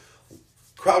table.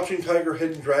 Crouching Tiger,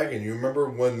 Hidden Dragon. You remember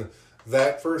when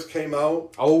that first came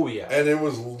out? Oh, yeah. And it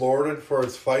was lauded for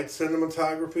its fight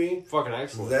cinematography? Fucking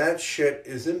excellent. That shit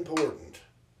is important.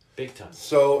 Big time.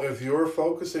 So if you're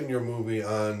focusing your movie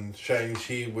on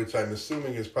Shang-Chi, which I'm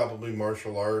assuming is probably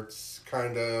martial arts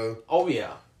kind of... Oh,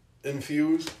 yeah.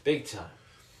 infused. Big time.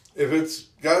 If it's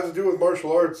got to do with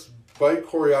martial arts, fight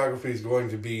choreography is going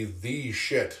to be the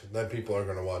shit that people are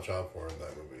going to watch out for in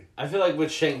that movie. I feel like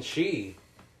with Shang-Chi,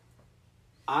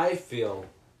 I feel,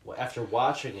 after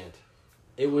watching it,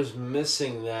 it was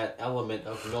missing that element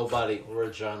of Nobody or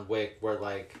John Wick, where,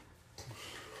 like,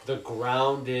 the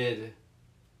grounded,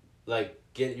 like,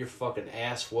 get your fucking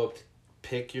ass whooped,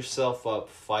 pick yourself up,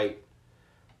 fight.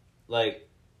 Like,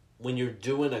 when you're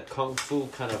doing a kung fu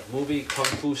kind of movie, kung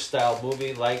fu style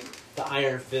movie, like the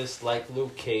Iron Fist, like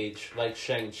Luke Cage, like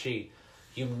Shang-Chi,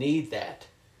 you need that.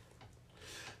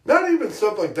 Not even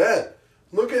stuff like that.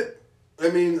 Look at, I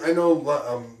mean, I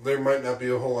know there might not be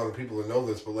a whole lot of people that know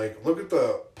this, but like, look at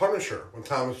the Punisher with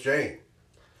Thomas Jane.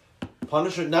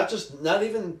 Punisher, not just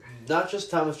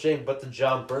Thomas Jane, but the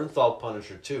John Bernthal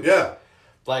Punisher too. Yeah.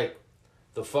 Like,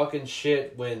 the fucking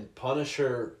shit when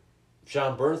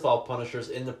John Bernthal Punisher's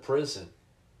in the prison,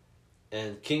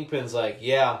 and Kingpin's like,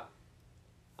 yeah,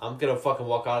 I'm gonna fucking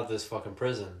walk out of this fucking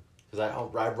prison because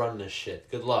I run this shit.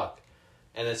 Good luck.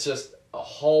 And it's just a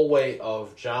hallway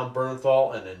of John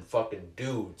Bernthal and then fucking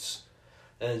dudes.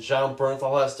 And John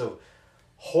Bernthal has to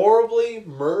horribly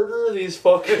murder these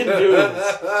fucking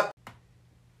dudes.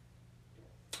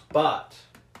 But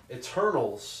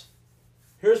Eternals,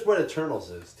 here's what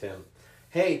Eternals is, Tim.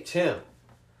 Hey, Tim,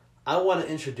 I want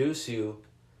to introduce you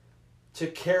to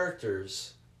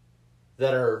characters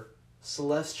that are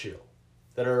celestial,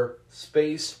 that are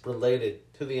space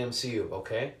related to the MCU,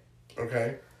 okay?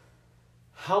 Okay.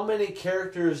 How many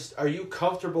characters are you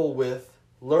comfortable with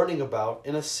learning about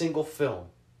in a single film?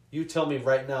 You tell me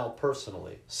right now,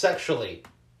 personally. Sexually.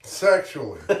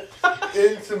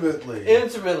 Intimately.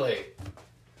 Intimately.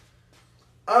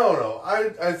 I don't know.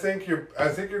 I think you're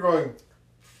going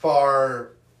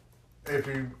far if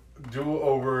you do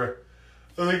over.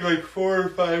 I think like 4 or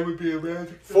 5 would be a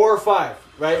magic. 4 or 5,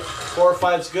 right? 4 or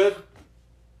 5's good.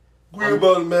 We're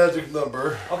about a magic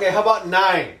number. Okay, how about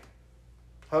 9?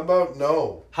 How about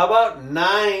no? How about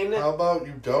 9? How about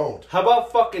you don't? How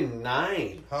about fucking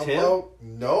 9? How Tim? about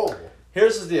no?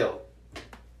 Here's the deal.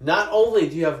 Not only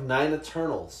do you have 9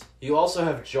 Eternals, you also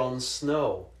have Jon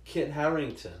Snow, Kit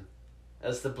Harington,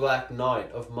 as the Black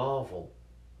Knight of Marvel.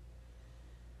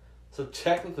 So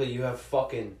technically you have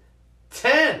fucking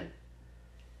 10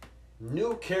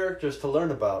 new characters to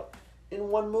learn about in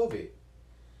one movie.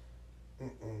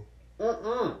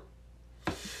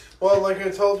 Well, like I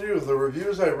told you, the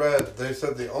reviews I read, they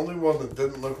said the only one that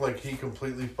didn't look like he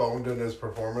completely phoned in his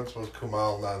performance was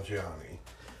Kumail Nanjiani.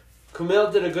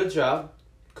 Kumail did a good job.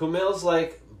 Kumail's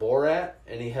like Borat,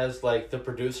 and he has like the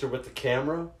producer with the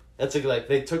camera. That's like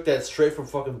they took that straight from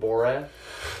fucking Borat.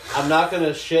 I'm not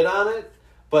gonna shit on it,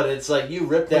 but it's like you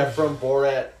ripped that from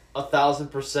Borat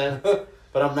 1,000%.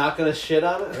 But I'm not gonna shit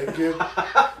on it.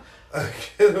 I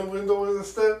get a window with a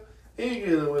step. He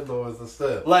get a window with a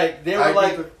step. Like they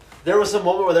were there was a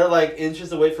moment where they're like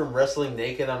inches away from wrestling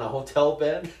naked on a hotel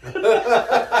bed.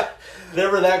 They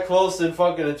were that close in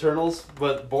fucking Eternals,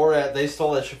 but Borat, they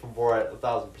stole that shit from Borat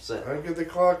 1,000%. I get the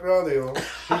clock radio.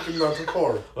 He can not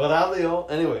support. Radio.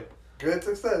 Anyway. Great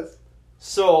success.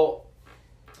 So,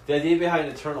 the idea behind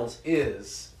Eternals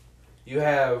is you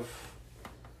have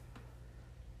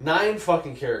 9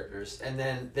 fucking characters, and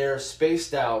then they're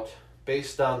spaced out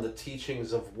based on the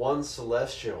teachings of one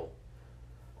celestial.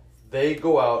 They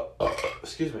go out,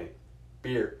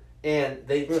 beer, and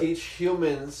they teach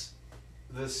humans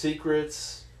the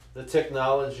secrets, the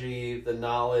technology, the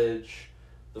knowledge,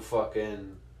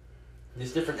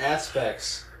 these different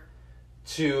aspects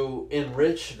to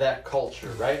enrich that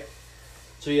culture, right?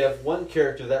 So you have one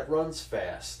character that runs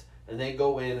fast, and they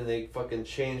go in and they fucking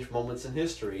change moments in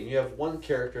history. And you have one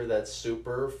character that's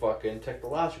super fucking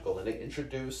technological, and they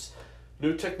introduce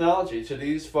new technology to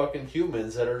these fucking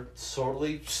humans that are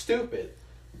sorely stupid.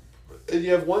 And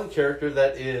you have one character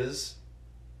that is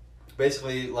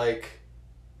basically like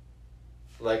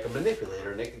a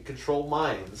manipulator, and they can control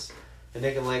minds, and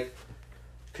they can like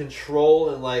control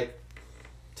and like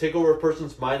take over a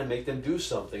person's mind and make them do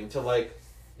something to like,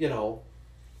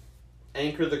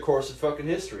 anchor the course of fucking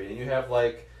history. And you have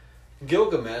like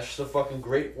Gilgamesh, the fucking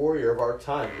great warrior of our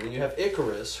time. And you have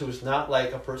Icarus, who's not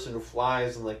like a person who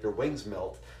flies and like their wings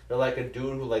melt. They're like a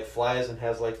dude who like flies and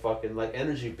has like fucking like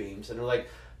energy beams. And they're like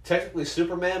technically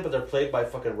Superman, but they're played by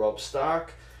fucking Rob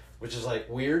Stark, which is like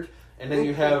weird. And then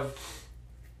you have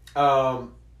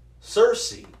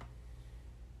Cersei,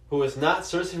 who is not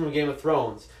Cersei from Game of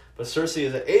Thrones, but Cersei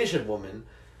is an Asian woman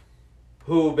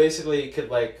who basically could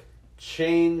like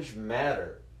change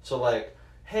matter. So like,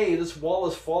 hey, this wall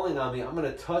is falling on me. I'm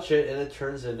going to touch it, and it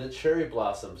turns into cherry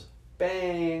blossoms.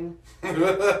 Bang.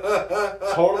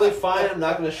 Totally fine. I'm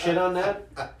not going to shit on that.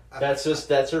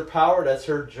 That's her power. That's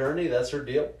her journey. That's her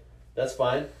deal. That's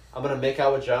fine. I'm going to make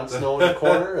out with Jon Snow in the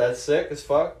corner. That's sick as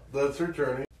fuck. That's her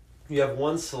journey. You have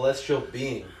one celestial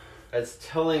being that's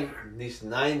telling these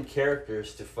 9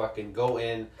 characters to fucking go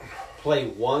in, play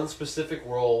one specific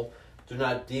role, do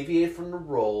not deviate from the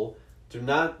role, do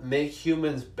not make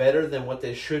humans better than what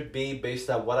they should be based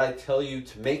on what I tell you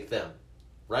to make them.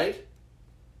 Right?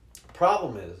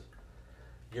 Problem is,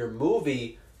 your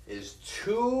movie is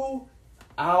 2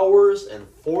 hours and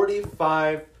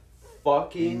 45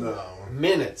 fucking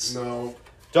minutes. No.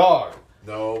 Dog.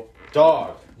 No.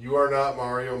 Dog. You are not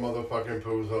Mario motherfucking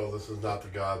Puzo. This is not The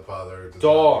Godfather.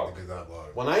 Dog. It does not long.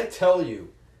 When I tell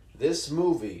you this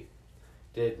movie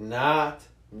did not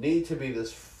need to be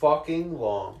this fucking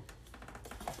long,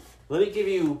 let me give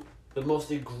you the most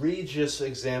egregious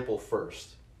example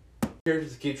first.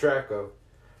 Characters to keep track of.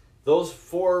 Those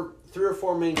 3 or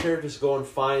 4 main characters go and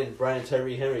find Brian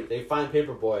Tyree Henry. They find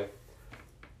Paperboy.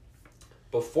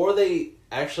 before they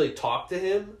actually talk to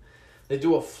him, they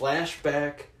do a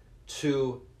flashback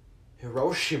to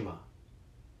Hiroshima.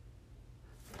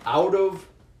 Out of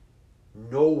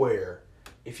nowhere.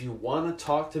 If you want to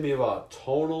talk to me about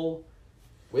tonal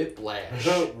whiplash,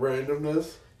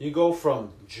 randomness, you go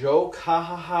from joke, ha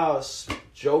ha ha,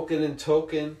 joking and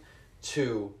token,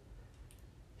 to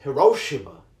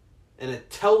Hiroshima. And it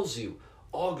tells you,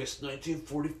 August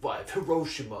 1945,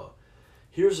 Hiroshima.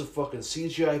 Here's a fucking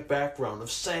CGI background of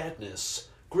sadness.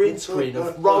 Green screen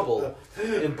of rubble.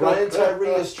 And Brian Tyree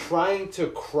is trying to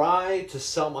cry to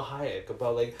Selma Hayek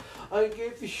about, like, I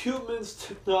gave the humans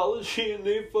technology and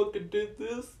they fucking did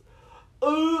this.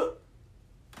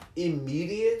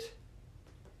 Immediate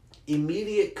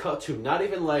cut to, not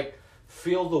even like,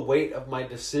 feel the weight of my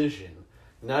decision.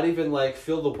 Not even like,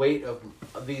 feel the weight of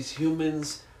these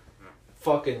humans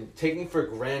fucking taking for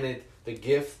granted the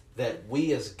gift that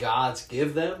we as gods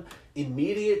give them.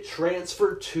 Immediate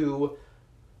transfer to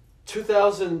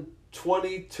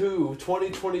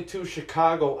 2022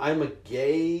 Chicago. I'm a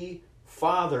gay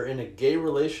father in a gay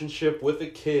relationship with a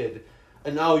kid,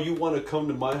 and now you want to come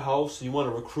to my house, you want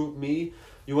to recruit me,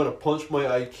 you want to punch my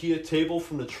IKEA table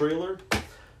from the trailer.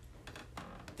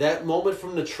 That moment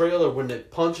from the trailer when it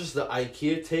punches the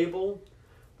IKEA table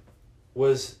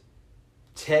was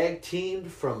tag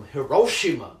teamed from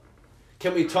Hiroshima.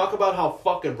 Can we talk about how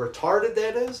fucking retarded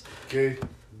that is? Gay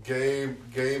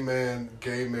man,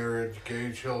 gay marriage,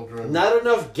 gay children. Not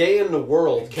enough gay in the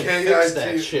world can fix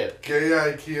that shit. Gay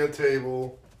IKEA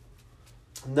table.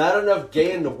 Not enough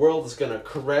gay in the world is going to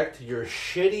correct your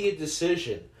shitty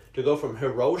decision to go from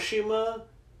Hiroshima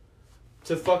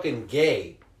to fucking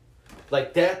gay.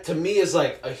 Like, that to me is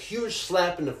like a huge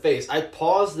slap in the face. I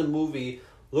paused the movie,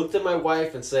 looked at my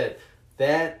wife and said,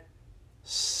 that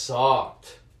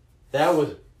sucked. That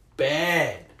was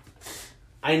bad.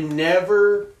 I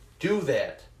never do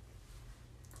that.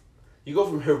 You go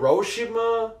from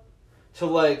Hiroshima to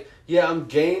like, yeah, I'm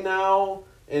gay now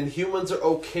and humans are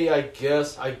okay, I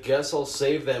guess I'll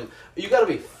save them. You gotta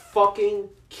be fucking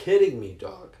kidding me,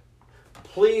 dog.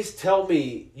 Please tell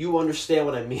me you understand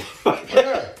what I mean by that.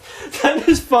 Yeah. That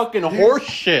is fucking horse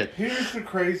shit. Here's the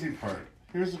crazy part.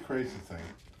 Here's the crazy thing.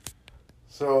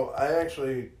 So, I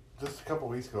actually, just a couple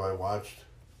weeks ago, I watched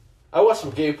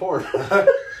some gay porn.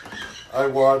 I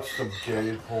watched some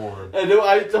gay porn. I know,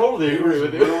 I totally agree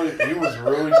with you. He was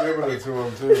really giving it to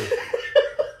him, too.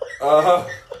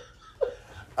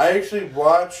 I actually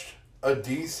watched a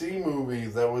DC movie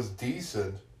that was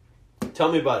decent.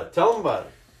 Tell me about it. Tell them about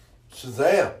it.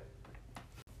 Shazam.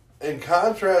 In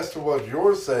contrast to what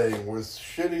you're saying was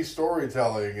shitty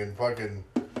storytelling and fucking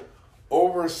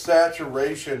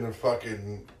oversaturation of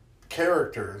fucking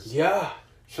characters. Yeah.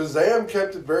 Shazam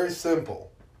kept it very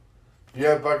simple. You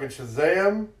have fucking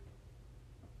Shazam.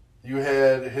 You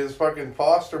had his fucking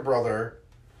foster brother,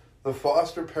 the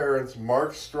foster parents,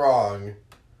 Mark Strong,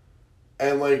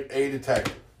 and like a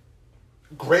detective.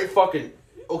 Great fucking...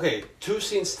 Okay, two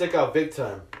scenes stick out big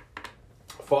time.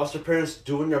 Foster parents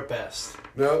doing their best.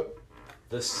 Nope.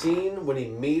 The scene when he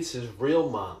meets his real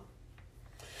mom.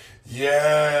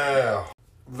 Yeah.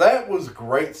 That was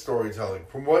great storytelling.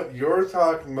 From what you're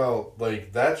talking about,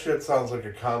 like, that shit sounds like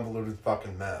a convoluted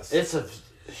fucking mess. It's a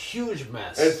huge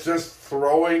mess. It's just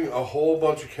throwing a whole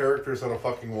bunch of characters on a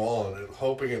fucking wall and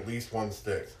hoping at least one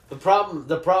sticks. The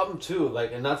problem too,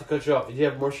 like, and not to cut you off, do you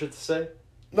have more shit to say?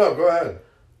 No, go ahead.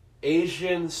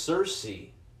 Asian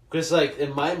Cersei. Because, like,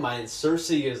 in my mind,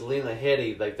 Cersei is Lena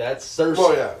Headey. Like, that's Cersei.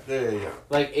 Oh, yeah.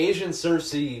 Like, Asian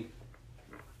Cersei,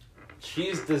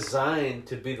 she's designed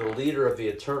to be the leader of the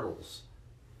Eternals,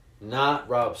 not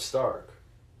Robb Stark.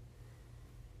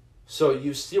 So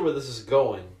you see where this is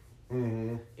going.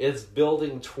 Mm-hmm. It's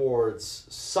building towards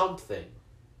something.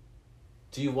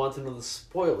 Do you want to know the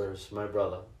spoilers, my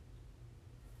brother?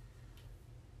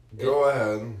 Go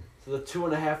ahead. So the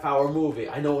 2.5-hour movie,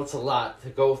 I know it's a lot to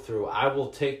go through. I will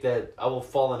take that, I will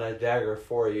fall on that dagger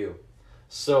for you.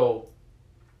 So,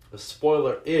 the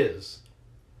spoiler is,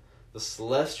 the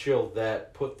Celestial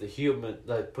that put the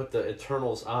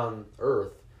Eternals on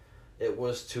Earth, it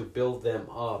was to build them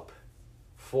up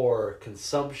for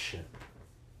consumption.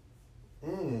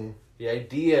 The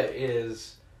idea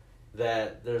is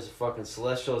that there's a fucking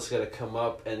Celestial that's going to come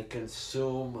up and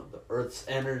consume the Earth's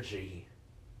energy.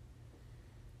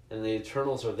 And the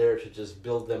Eternals are there to just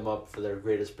build them up for their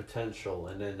greatest potential,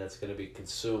 and then that's going to be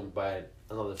consumed by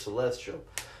another Celestial.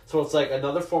 So it's like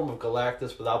another form of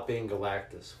Galactus without being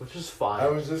Galactus, which is fine. I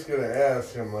was just going to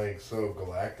ask him, like, so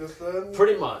Galactus then?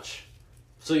 Pretty much.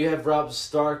 So you have Robb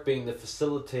Stark being the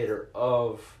facilitator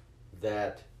of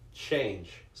that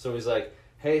change. So he's like,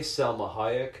 hey, Selma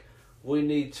Hayek, we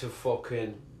need to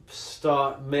fucking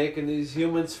start making these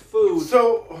humans food.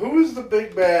 So, who is the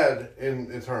big bad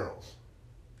in Eternals?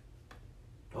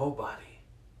 Nobody.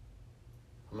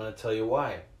 I'm going to tell you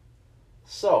why.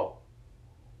 So,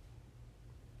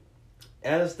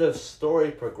 as the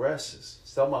story progresses,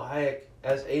 Selma Hayek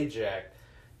as Ajax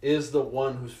is the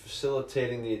one who's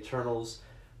facilitating the Eternals,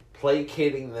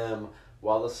 placating them,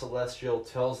 while the Celestial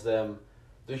tells them,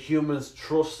 the humans,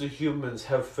 trust the humans,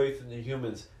 have faith in the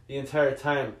humans. The entire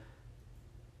time,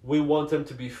 we want them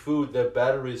to be food, they're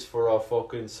batteries for our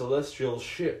fucking Celestial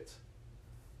shit.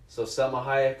 So Selma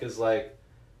Hayek is like,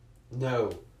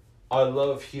 no, I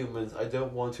love humans, I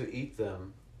don't want to eat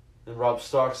them. And Rob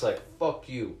Stark's like, fuck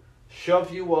you.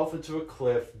 Shove you off into a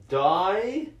cliff,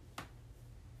 die,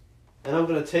 and I'm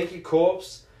gonna take your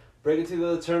corpse, bring it to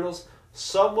the Eternals.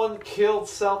 Someone killed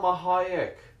Selma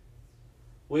Hayek.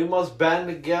 We must band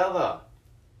together.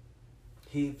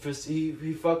 He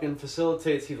fucking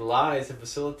facilitates, he lies and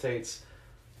facilitates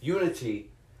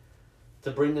unity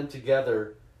to bring them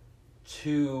together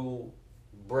to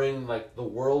bring like the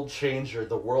world changer,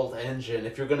 the world engine.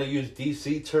 If you're gonna use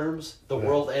DC terms, the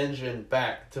world engine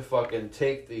back to fucking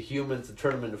take the humans and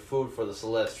turn them into food for the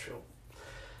Celestial.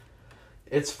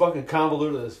 It's fucking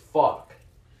convoluted as fuck.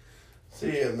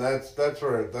 See, and that's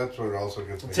where it also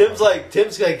gets me.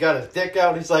 Tim's got his dick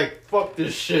out. He's like, fuck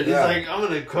this shit. He's like, I'm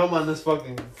gonna come on this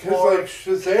fucking floor.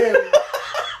 Because like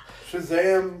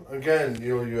Shazam again.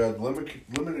 You know, you had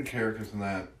limited characters in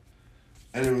that,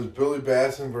 and it was Billy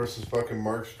Batson versus fucking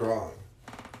Mark Strong.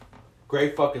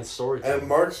 Great fucking story. And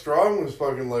Mark Strong was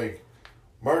fucking like,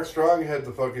 Mark Strong had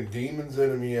the fucking demons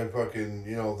in him. He had fucking,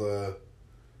 you know,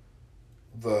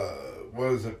 the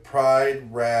what is it?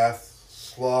 Pride, wrath,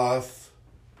 sloth,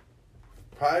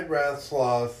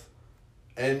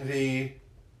 envy.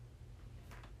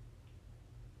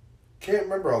 Can't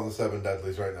remember all the 7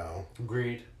 deadlies right now.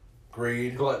 Greed.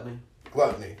 Gluttony.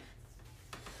 Gluttony.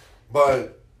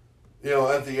 But, you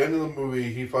know, at the end of the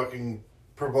movie, he fucking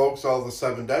provokes all the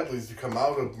 7 deadlies to come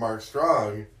out of Mark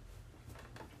Strong.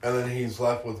 And then he's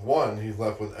left with one. He's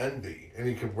left with envy. And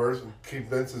he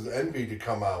convinces envy to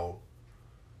come out.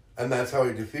 And that's how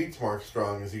he defeats Mark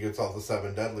Strong, is he gets all the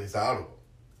 7 deadlies out of him.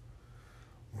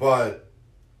 But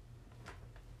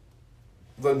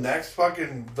the next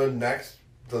Shazam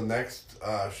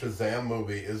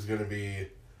movie is gonna be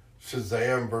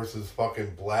Shazam versus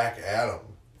fucking Black Adam.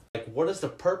 Like, what is the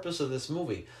purpose of this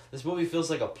movie? This movie feels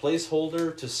like a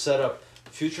placeholder to set up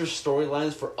future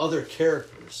storylines for other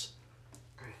characters.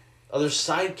 Other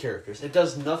side characters. It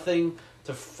does nothing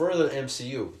to further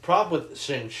MCU. The problem with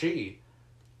Shang-Chi,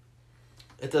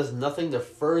 it does nothing to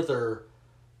further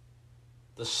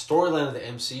the storyline of the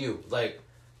MCU. Like,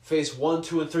 Phase 1,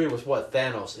 2, and 3 was what?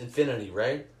 Thanos, Infinity,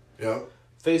 right? Yeah.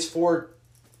 Phase 4,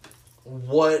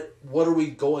 what are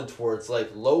we going towards?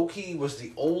 Like, Loki was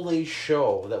the only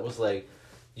show that was like,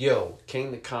 yo,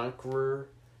 King the Conqueror,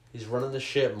 he's running the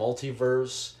shit,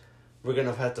 multiverse, we're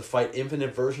gonna have to fight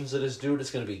infinite versions of this dude,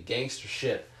 it's gonna be gangster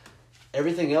shit.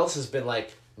 Everything else has been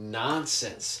like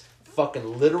nonsense.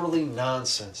 Fucking literally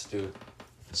nonsense, dude.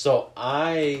 So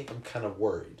I am kind of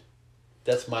worried.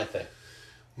 That's my thing.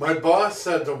 My boss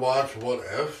said to watch What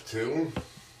If, too.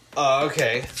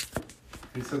 Okay.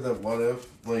 He said that What If,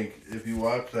 like, if you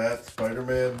watch that,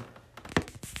 Spider-Man,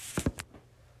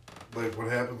 like,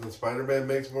 what happens in Spider-Man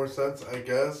makes more sense, I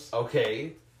guess.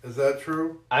 Okay. Is that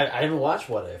true? I haven't watched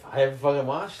What If. I haven't fucking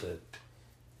watched it.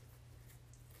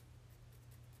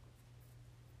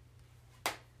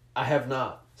 I have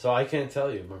not. So I can't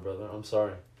tell you, my brother. I'm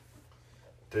sorry.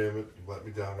 Damn it, you let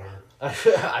me down there.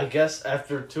 I guess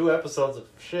after 2 episodes of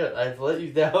shit, I've let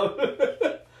you down.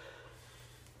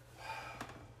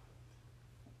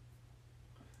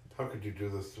 How could you do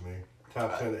this to me?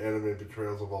 Top 10 anime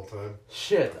betrayals of all time.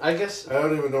 Shit, I guess... I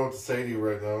don't even know what to say to you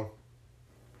right now.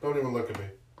 Don't even look at me.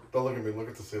 Don't look at me. Look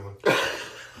at the ceiling.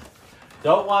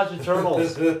 Don't watch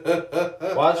Eternals.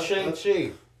 Watch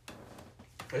Shang-Chi.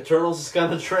 Eternals is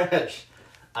kind of trash.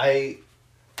 I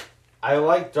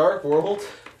like Dark World,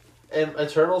 and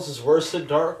Eternals is worse than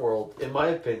Dark World, in my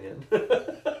opinion.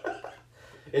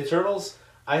 Eternals,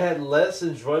 I had less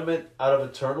enjoyment out of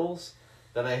Eternals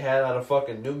than I had out of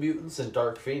fucking New Mutants and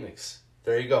Dark Phoenix.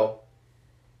 There you go.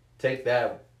 Take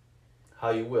that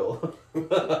how you will.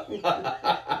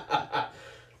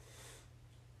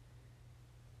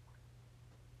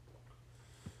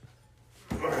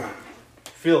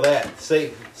 Feel that.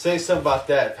 Say something about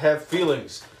that. Have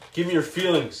feelings. Give me your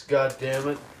feelings, god damn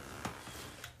it.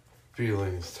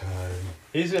 Feelings time.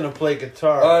 He's gonna play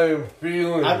guitar. I am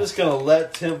feeling. I'm just gonna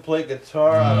let Tim play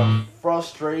guitar out of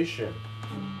frustration.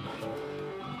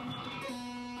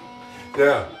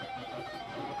 Yeah.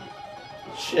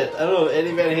 Shit, I don't know.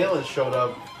 Eddie Van Halen showed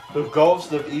up. The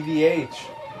ghost of EVH.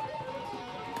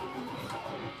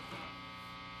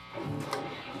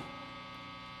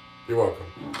 You're welcome.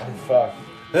 Oh, fuck.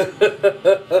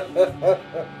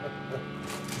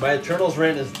 My Eternals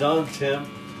rant is done, Tim.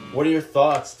 What are your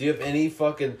thoughts? Do you have any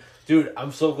fucking... Dude,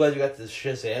 I'm so glad you got this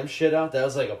Shazam shit out. That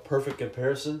was like a perfect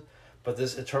comparison. But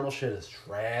this Eternal shit is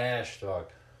trash, dog.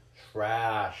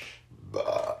 Trash.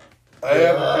 I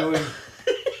have a feeling,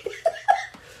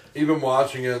 even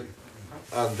watching it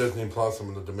on Disney Plus,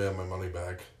 I'm going to demand my money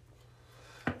back.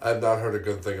 I've not heard a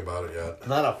good thing about it yet.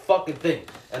 Not a fucking thing.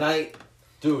 And I've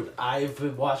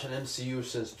been watching MCU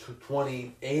since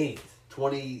 2010,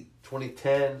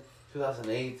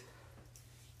 2008.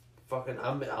 Fucking,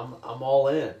 I'm all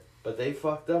in. But they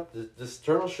fucked up. This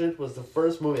Eternal shit was the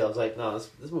first movie. I was like, no,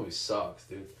 this movie sucks,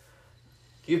 dude.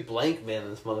 Give Blank Man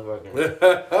this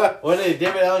motherfucker. What is it,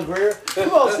 David Allen Greer?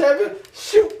 Come on, Sammy,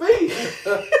 shoot me.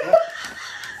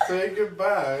 Say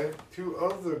goodbye to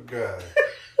other guy.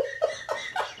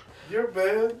 You're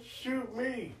bad, shoot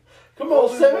me. Come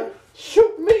on, Sammy,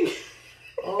 shoot me.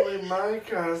 Only my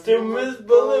costume is is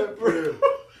bulletproof.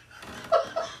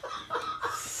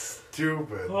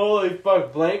 Stupid. Holy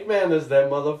fuck, Blank Man is that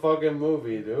motherfucking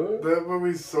movie, dude. That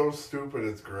movie's so stupid,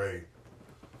 it's great.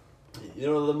 You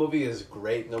know the movie is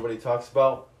great, nobody talks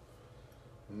about?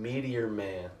 Meteor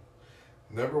Man.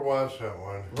 Never watched that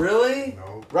one. Really?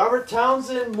 No. Robert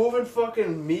Townsend moving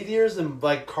fucking meteors and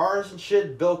like cars and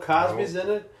shit. Bill Cosby's in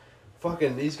it.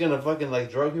 Fucking, he's gonna fucking like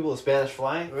drug people with Spanish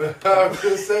Fly. I was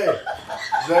gonna say,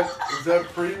 is that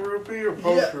pre-Roofy or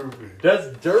post-Roofy? That's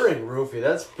during Roofy.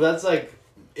 That's like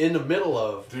in the middle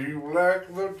of. Do you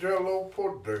like the Jello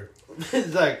pudding?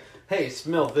 It's like, hey,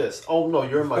 smell this. Oh no,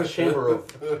 you're in my chamber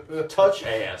of touch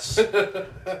ass.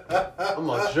 I'm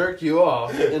gonna jerk you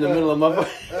off in the middle of my.